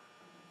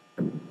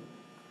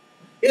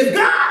 If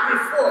God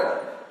before you,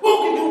 who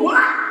can do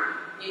what?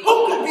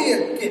 Who can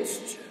be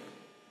against you?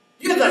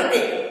 You're the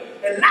head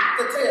and not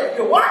the tail.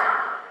 You're what?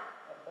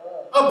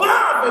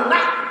 Above and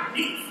not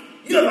beneath.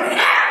 You're the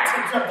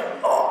heritage of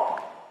the Lord.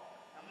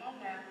 Come on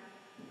now.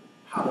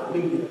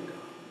 Hallelujah,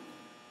 God.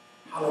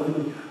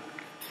 Hallelujah.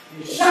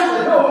 You shut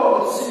the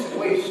door on the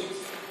situations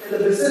and the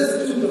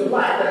vicissitudes of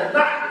life that are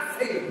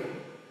not in favor.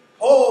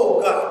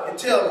 Oh God, you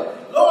tell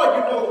me, Lord,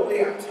 you know the way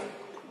I take.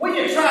 When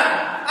you try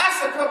me, I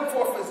shall come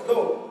forth as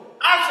gold.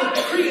 I shall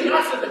decree and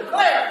I shall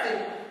declare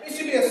things. It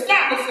should be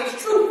established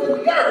as truth in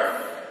the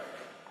earth.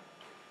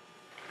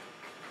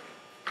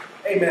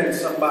 Amen,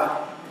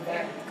 somebody.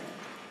 Amen.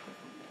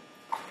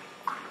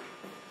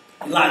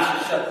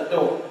 Elisha shut the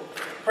door.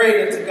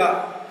 Prayed unto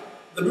God.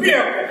 The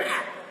miracle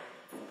happened.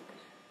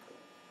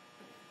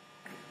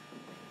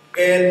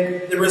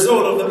 And the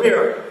result of the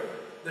miracle,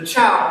 the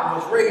child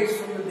was raised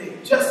from the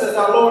dead. Just as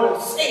our Lord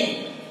and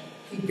Savior,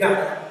 he got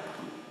up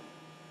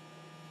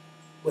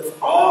with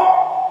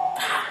all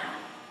power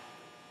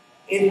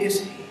in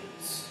his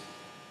hands.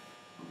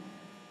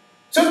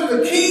 Took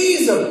the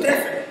keys of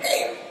death and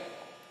hell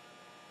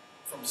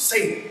from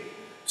Satan.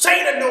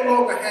 Satan no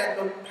longer had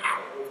no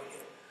power over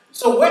him.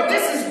 So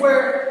this is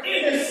where,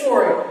 in this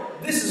story,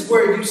 this is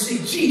where you see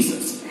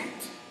Jesus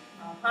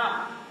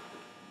at.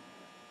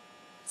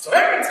 So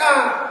every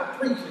time a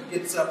preacher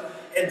gets up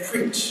and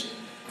preach,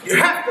 you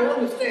have to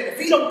understand, if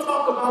he don't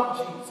talk about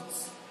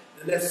Jesus,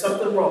 then there's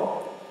something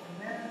wrong.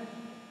 Amen.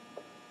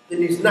 Then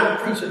he's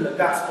not preaching the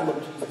gospel of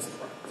Jesus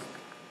Christ.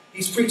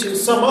 He's preaching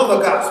some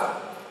other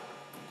gospel.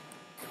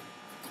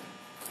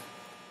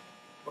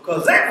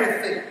 Because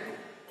everything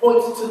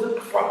points to the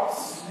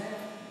cross,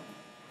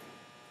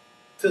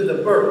 to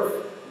the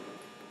birth,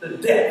 the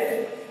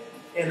death,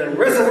 and the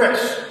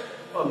resurrection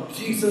of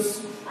Jesus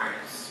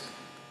Christ.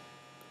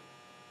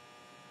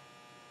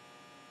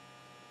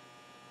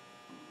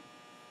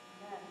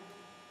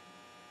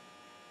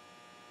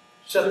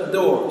 Shut the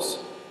doors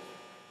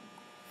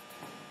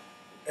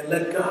and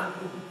let God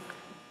move.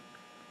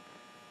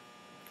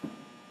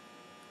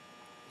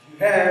 If you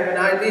have an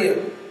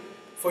idea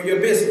for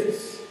your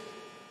business,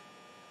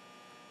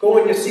 go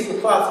in your secret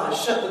closet and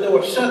shut the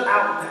door. Shut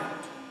out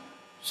doubt.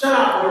 Shut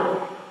out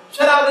worry.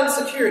 Shut out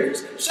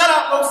insecurities. Shut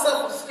out low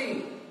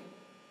self-esteem.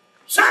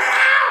 Shut it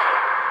out!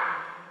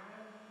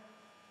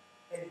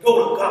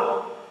 go to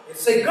God and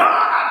say, God,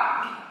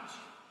 I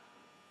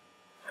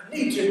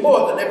need you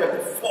more than ever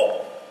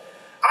before.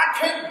 I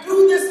can't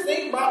do this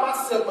thing by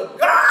myself, but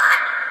God,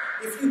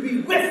 if you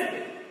be with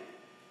me,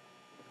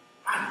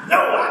 I know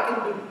I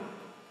can do it.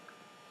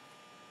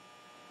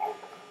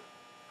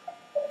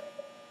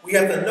 We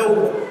have to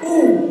know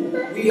who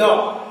we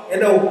are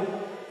and know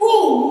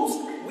whose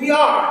we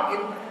are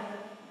in God.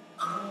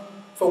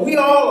 For we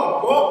all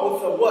are bought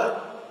with a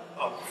what?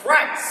 A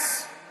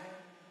price.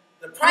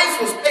 The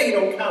price was paid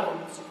on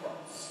Calvary's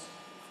cross.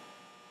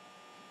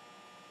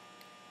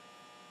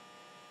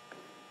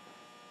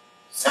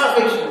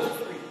 Salvation is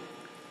free.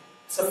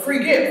 It's a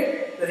free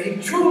gift that he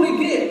truly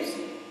gives,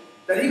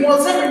 that he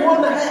wants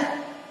everyone to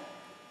have.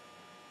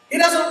 He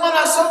doesn't want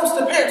our souls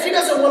to perish. He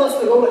doesn't want us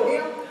to go to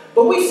hell,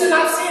 but we send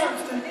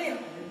ourselves to him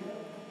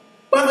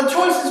by the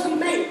choices we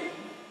make.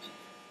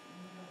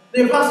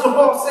 The Apostle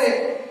Paul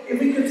said, if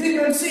we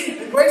continue in sin,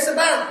 the grace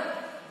abound.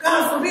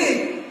 God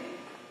forbid.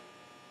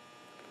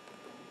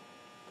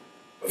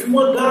 If we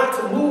want God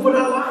to move in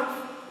our life,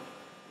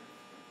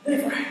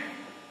 live right.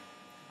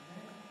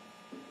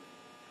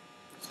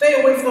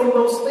 Stay away from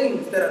those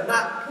things that are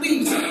not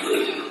pleasing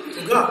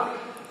to God.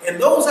 And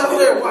those out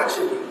there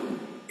watching,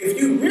 if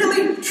you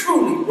really,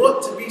 truly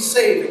want to be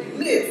saved and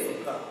live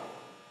for God,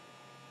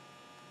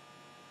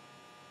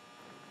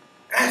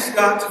 ask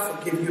God to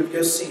forgive you of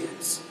your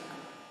sins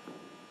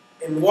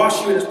and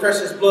wash you in his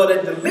precious blood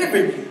and deliver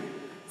you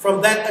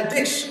from that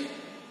addiction.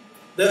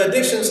 The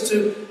addictions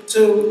to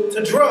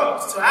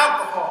drugs, to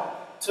alcohol,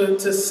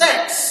 to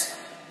sex,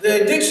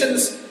 the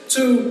addictions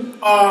to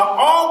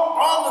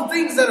all the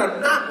things that are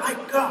not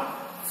like God.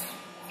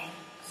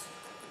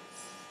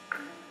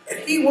 And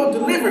he will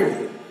deliver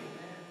you.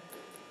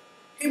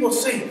 He will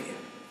save you.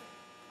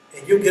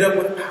 And you'll get up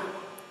with power.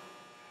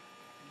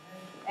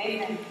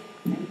 Amen.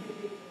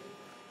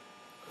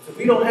 Because if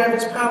we don't have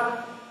his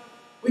power,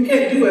 we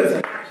can't do as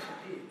Elisha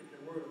did in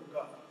the word of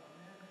God.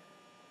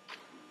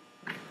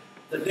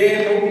 The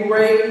dead won't be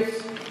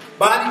raised.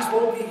 Bodies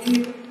won't be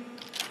healed.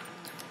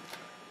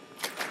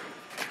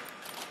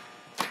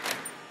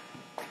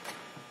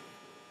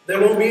 There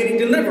won't be any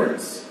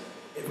deliverance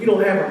if we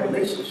don't have a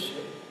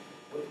relationship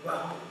with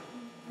God.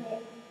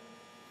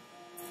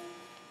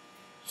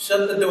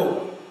 Shut the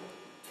door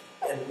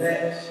and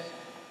let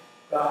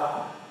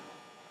God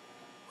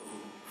move.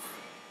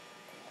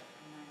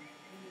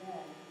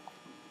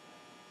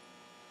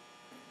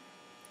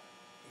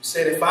 He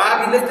said, if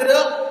I be lifted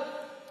up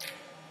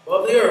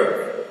above the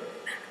earth,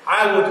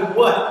 I will do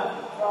what?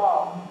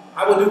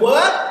 I will do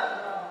what?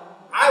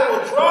 I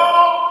will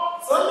draw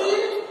some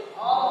men.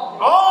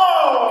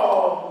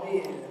 All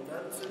men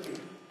unto me.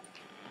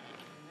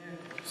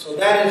 So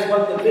that is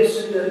what the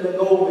mission and the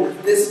goal is.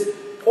 This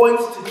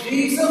points to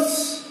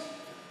Jesus,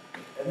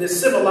 and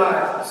this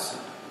symbolizes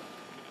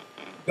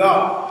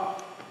God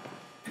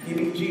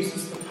giving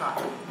Jesus the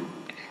power,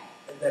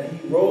 and that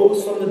he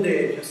rose from the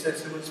dead just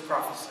as it was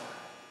prophesied.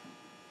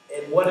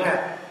 And what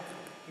happened?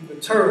 He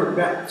returned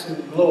back to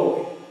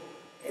glory,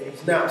 and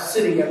he's now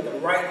sitting at the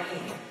right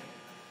hand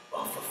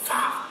of the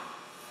Father,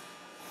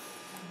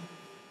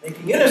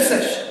 making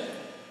intercession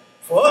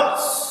for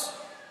us.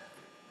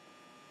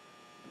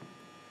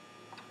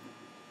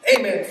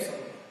 Amen.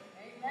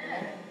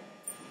 Amen.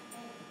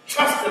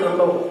 Trust in the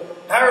Lord.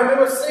 I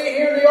remember saying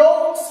here in the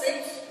old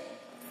saints,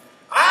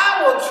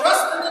 I will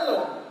trust in the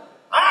Lord.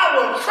 I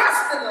will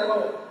trust in the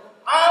Lord.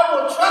 I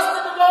will trust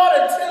in the Lord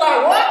until I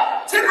what?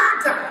 Till I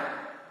die.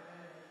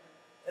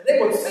 And they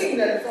would sing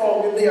that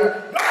song, and the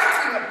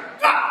anointing of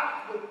God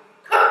would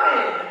come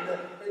in,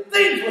 and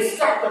things would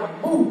start to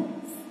move.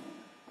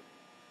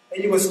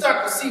 And you would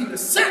start to see the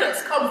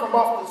sinners come from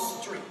off the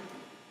street,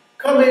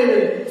 come in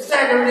and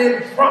staggering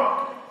in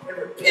drunk and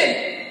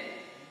repenting,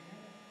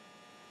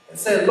 and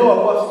say,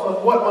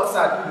 Lord, what must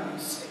I do to be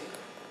saved?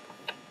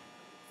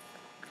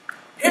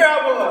 Here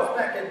I was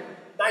back in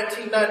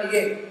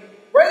 1998,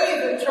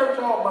 raised in church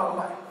all my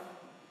life,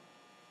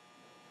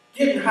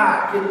 getting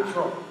high, getting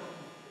drunk.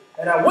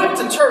 And I went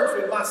to church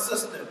with my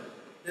sister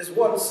this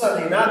one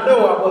Sunday, and I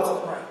know I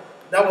wasn't right.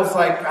 That was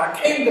like, I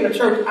came to the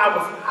church, I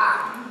was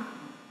high.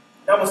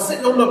 I was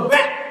sitting on the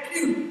back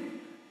pew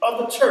of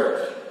the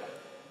church.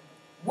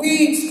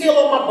 Weed still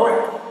on my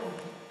breath.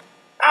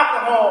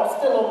 Alcohol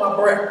still on my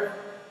breath.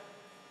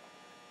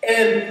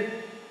 And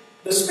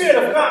the Spirit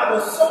of God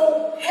was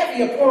so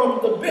heavy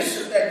upon the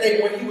bishop that day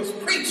when he was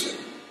preaching.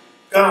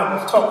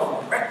 God was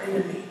talking directly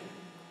to me.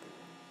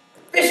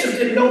 The bishop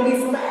didn't know me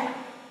from Adam.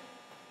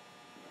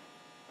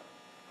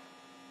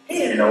 He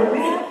didn't know me.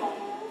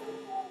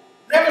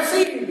 Never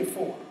seen me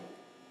before.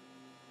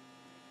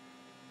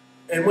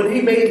 And when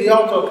he made the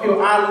altar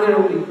appeal, I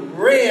literally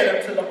ran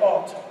up to the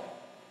altar.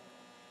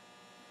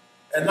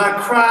 And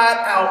I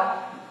cried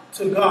out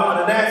to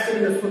God and asked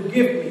him to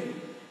forgive me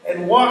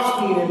and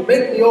wash me and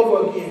make me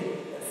over again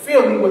and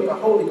fill me with the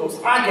Holy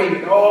Ghost. I gave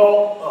it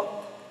all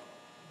up.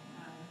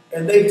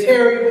 And they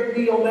tarried with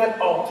me on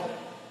that altar.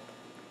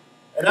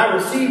 And I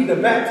received the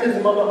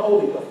baptism of the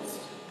Holy Ghost.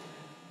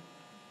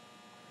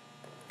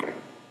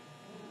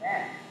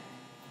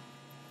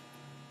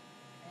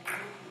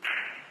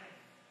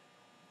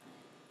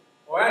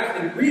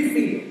 a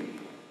refill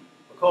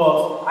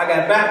because I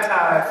got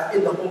baptized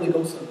in the Holy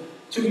Ghost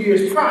 2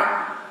 years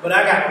prior, but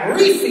I got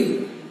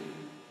refilled.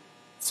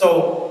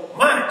 So,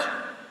 mind you,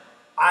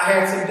 I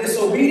had some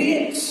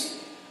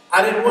disobedience.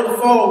 I didn't want to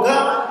follow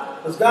God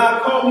because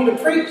God called me to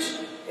preach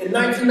in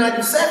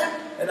 1997.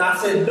 And I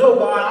said, no,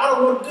 God, I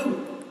don't want to do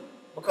it.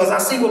 Because I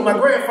see what my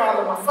grandfather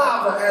and my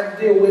father had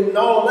to deal with and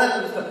all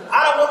that and stuff.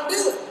 I don't want to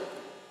do it.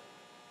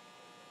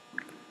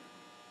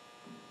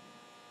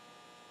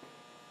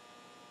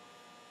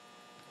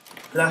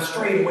 And I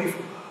strayed away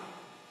from God.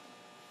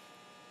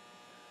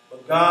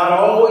 But God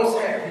always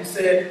had. He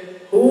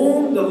said,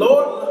 whom the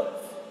Lord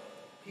loves,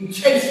 he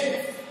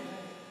chasteneth,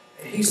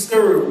 and he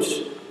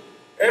scourged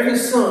every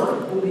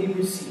son whom he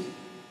received.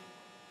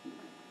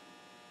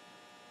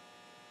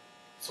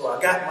 So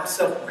I got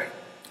myself right.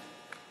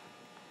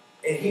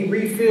 And he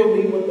refilled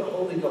me with the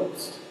Holy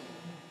Ghost.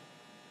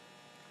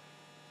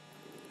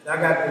 And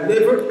I got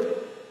delivered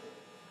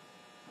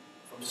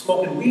from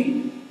smoking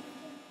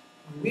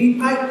weed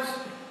pipes,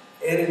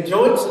 and in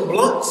joints and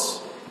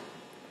blunts,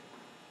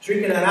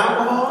 drinking that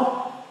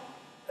alcohol.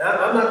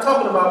 I'm not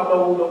talking about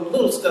no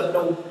little stuff,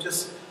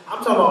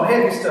 I'm talking about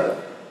heavy stuff.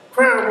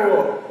 Crown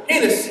Royal,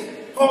 Hennessy,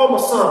 Paul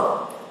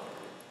Masson,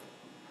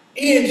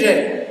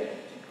 E&J.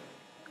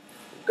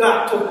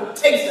 God took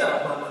the taste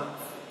out of my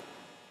mouth.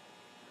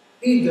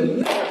 He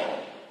delivered me,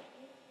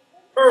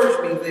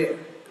 purged me there.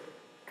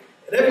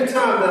 And every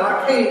time that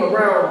I came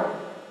around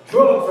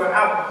drugs or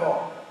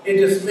alcohol, it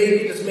just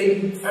made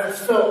me, I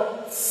just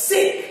felt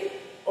sick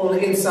on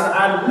the inside.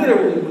 I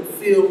literally would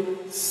feel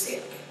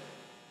sick.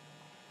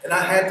 And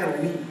I had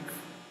to leave.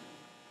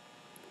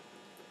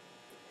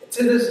 And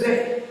to this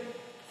day,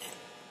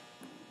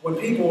 when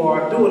people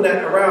are doing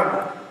that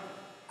around me,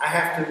 I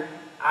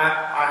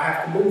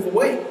have to move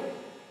away.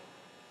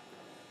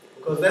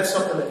 Because that's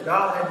something that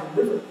God had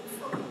delivered me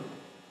from.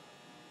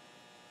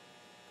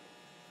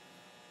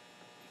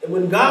 And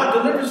when God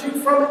delivers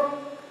you from it,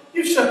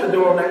 you shut the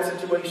door on that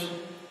situation.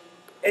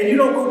 And you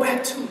don't go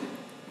back to it.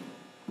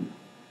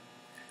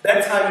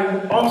 That's how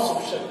you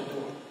also shut the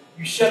door.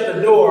 You shut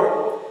the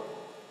door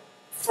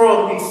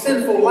from a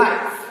sinful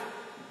life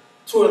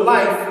to a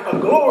life, a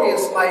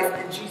glorious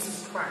life in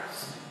Jesus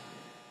Christ.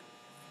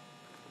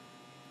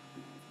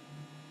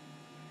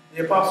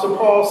 The Apostle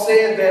Paul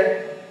said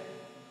that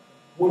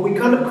when we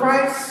come to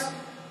Christ,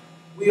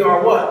 we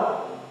are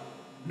what?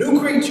 New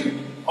creature.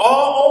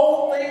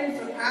 All old things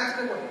have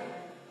passed away.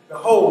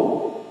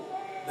 Behold,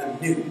 the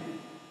new.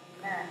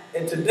 Amen.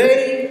 And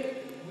today,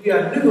 we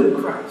are new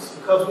in Christ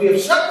because we have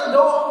shut the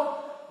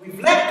door. We've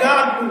let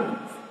God move.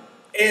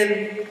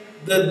 And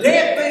the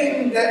dead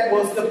thing that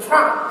was the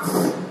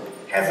promise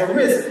has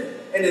arisen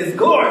and is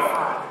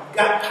glorified and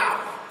got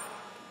power.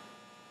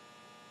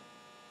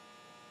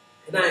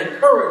 And I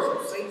encourage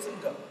you, saints of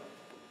God,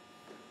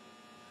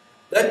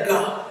 let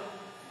God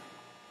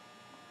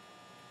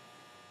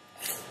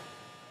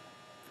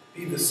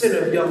be the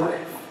center of your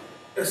life.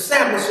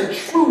 Establish a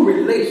true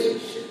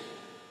relationship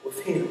with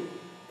him.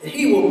 And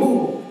he will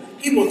move.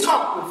 He will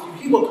talk with you.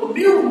 He will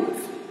commune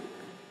with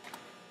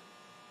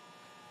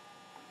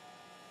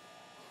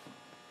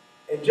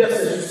you. And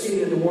just as you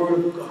see in the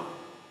Word of God,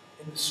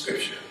 in the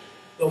Scripture,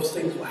 those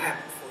things will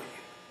happen for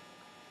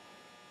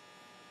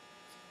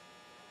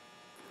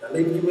you. I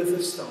leave you with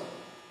this thought.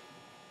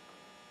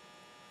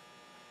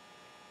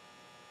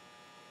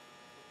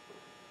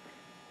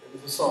 It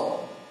was a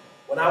song.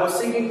 When I was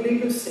sinking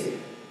deep in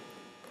sin,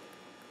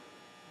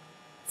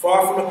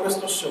 far from the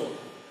crystal shore,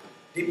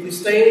 deeply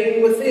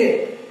staying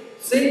within,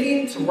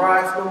 sinking to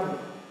rise no more.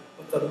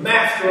 But the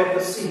master of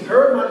the sea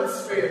heard my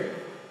despair.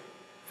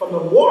 From the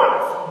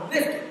waters he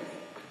lifted me,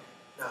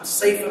 now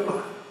safe and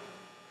mine.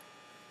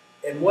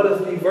 And what is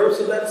the verse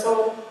of that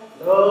song?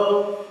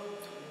 Love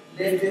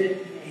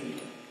lifted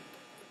me.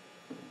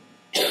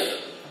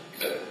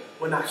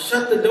 When I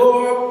shut the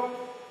door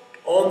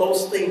on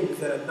those things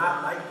that are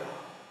not like God,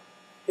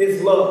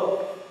 his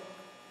love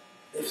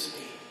lifts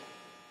me.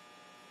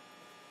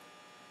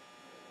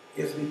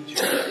 Gives me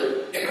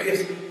joy.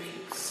 Gives me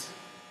peace.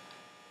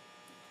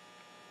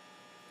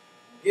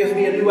 Gives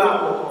me a new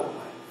outlook on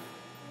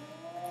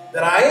life.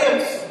 That I am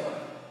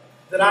someone.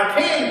 That I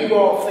can do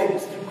all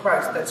things through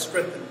Christ that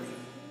strengthens me.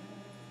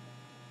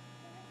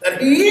 That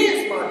he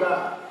is my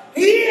God.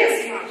 He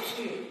is my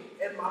shield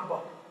and my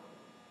buckler.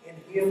 In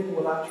him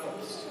will I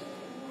trust.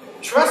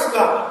 Trust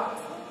God.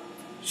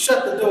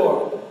 Shut the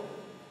door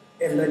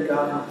and let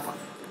God move.